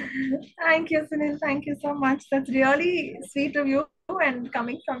 Thank you, Sunil. Thank you so much. That's really sweet of you. And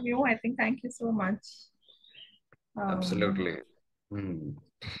coming from you, I think thank you so much. Um, Absolutely. Hmm.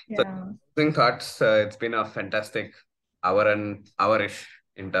 So, yeah. closing thoughts. It's been a fantastic hour and hour-ish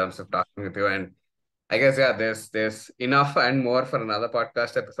in terms of talking with you, and I guess yeah, there's enough and more for another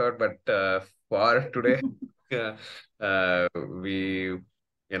podcast episode, but for today, yeah, we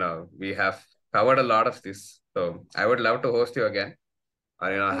we have covered a lot of this. So I would love to host you again, or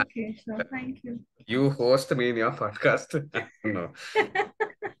have Okay, sure. Thank you. you host me in your podcast. No,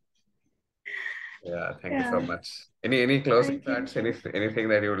 yeah, thank you so Yeah. much. Any closing Thank you. thoughts? Anything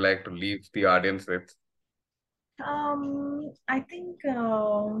that you would like to leave the audience with? I think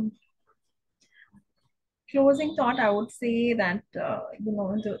closing thought, I would say that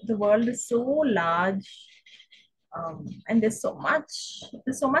the world is so large, and there's so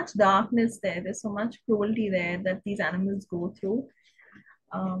much darkness there. There's so much cruelty there that these animals go through.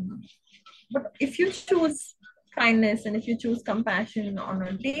 Um, but if you choose kindness and if you choose compassion on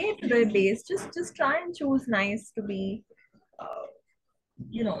a day-to-day basis, just try and choose nice to be. Uh,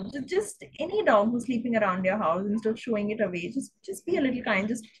 just any dog who's sleeping around your house, instead of showing it away, just be a little kind.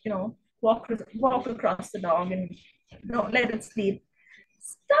 Just walk across the dog and let it sleep.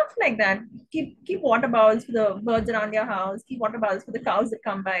 Stuff like that. Keep water bowls for the birds around your house. Keep water bowls for the cows that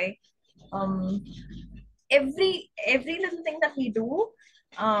come by. Um, every little thing that we do,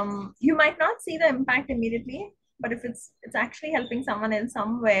 you might not see the impact immediately, but if it's actually helping someone else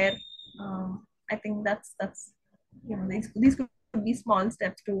somewhere, I think that's these could be small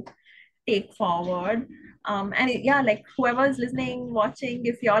steps to take forward. Yeah, like whoever is listening, watching,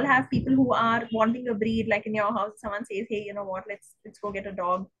 if y'all have people who are wanting a breed, like in your house, someone says, hey, you know what, let's go get a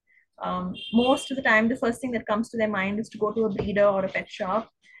dog. Most of the time, the first thing that comes to their mind is to go to a breeder or a pet shop.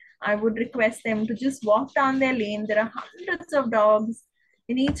 I would request them to just walk down their lane. There are hundreds of dogs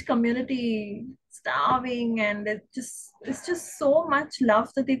in each community starving, and it's just so much love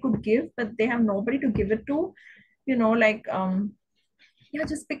that they could give, but they have nobody to give it to. Like yeah,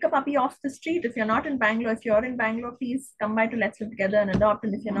 just pick a puppy off the street. If you're not in Bangalore, if you're in Bangalore, please come by to Let's Live Together and adopt.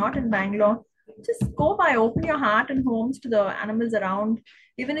 And if you're not in Bangalore, just go by, open your heart and homes to the animals around.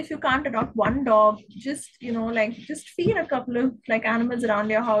 Even if you can't adopt one dog, just feed a couple of like animals around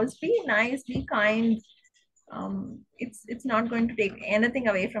your house. Be nice, be kind. It's not going to take anything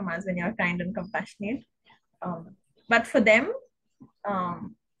away from us when you're kind and compassionate. But for them,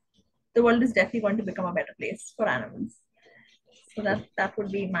 um, the world is definitely going to become a better place for animals. So that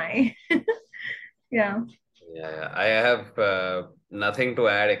would be my yeah. Yeah, I have nothing to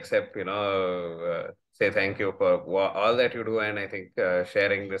add except, say thank you for all that you do, and I think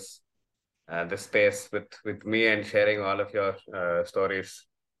sharing this space with me and sharing all of your stories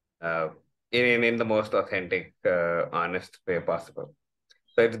uh, in the most authentic, honest way possible.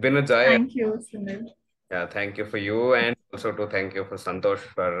 So it's been a joy. Thank you, Sunil. Yeah, thank you for you, and also to thank you for Santosh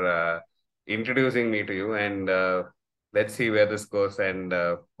for introducing me to you. And let's see where this goes, and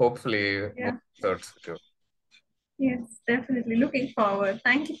hopefully more Yeah. episodes with you. Yes, definitely. Looking forward.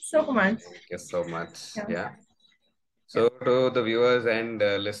 Thank you so much. Thank you so much. Yeah. Yeah. Yeah. So to the viewers and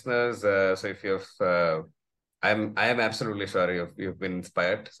listeners, so if you've, I am absolutely sure you've been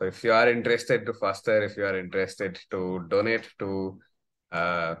inspired. So if you are interested to foster, if you are interested to donate to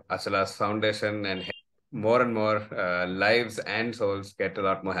Achala's foundation and help more and more lives and souls get a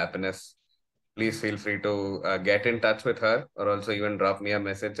lot more happiness, please feel free to get in touch with her, or also even drop me a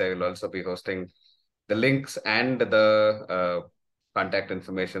message. I will also be hosting the links and the contact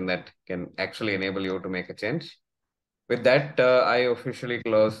information that can actually enable you to make a change. With that, I officially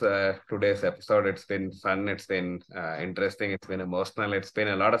close today's episode. It's been fun. It's been interesting. It's been emotional. It's been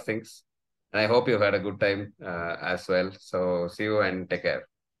a lot of things. And I hope you've had a good time as well. So see you and take care.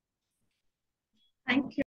 Thank you.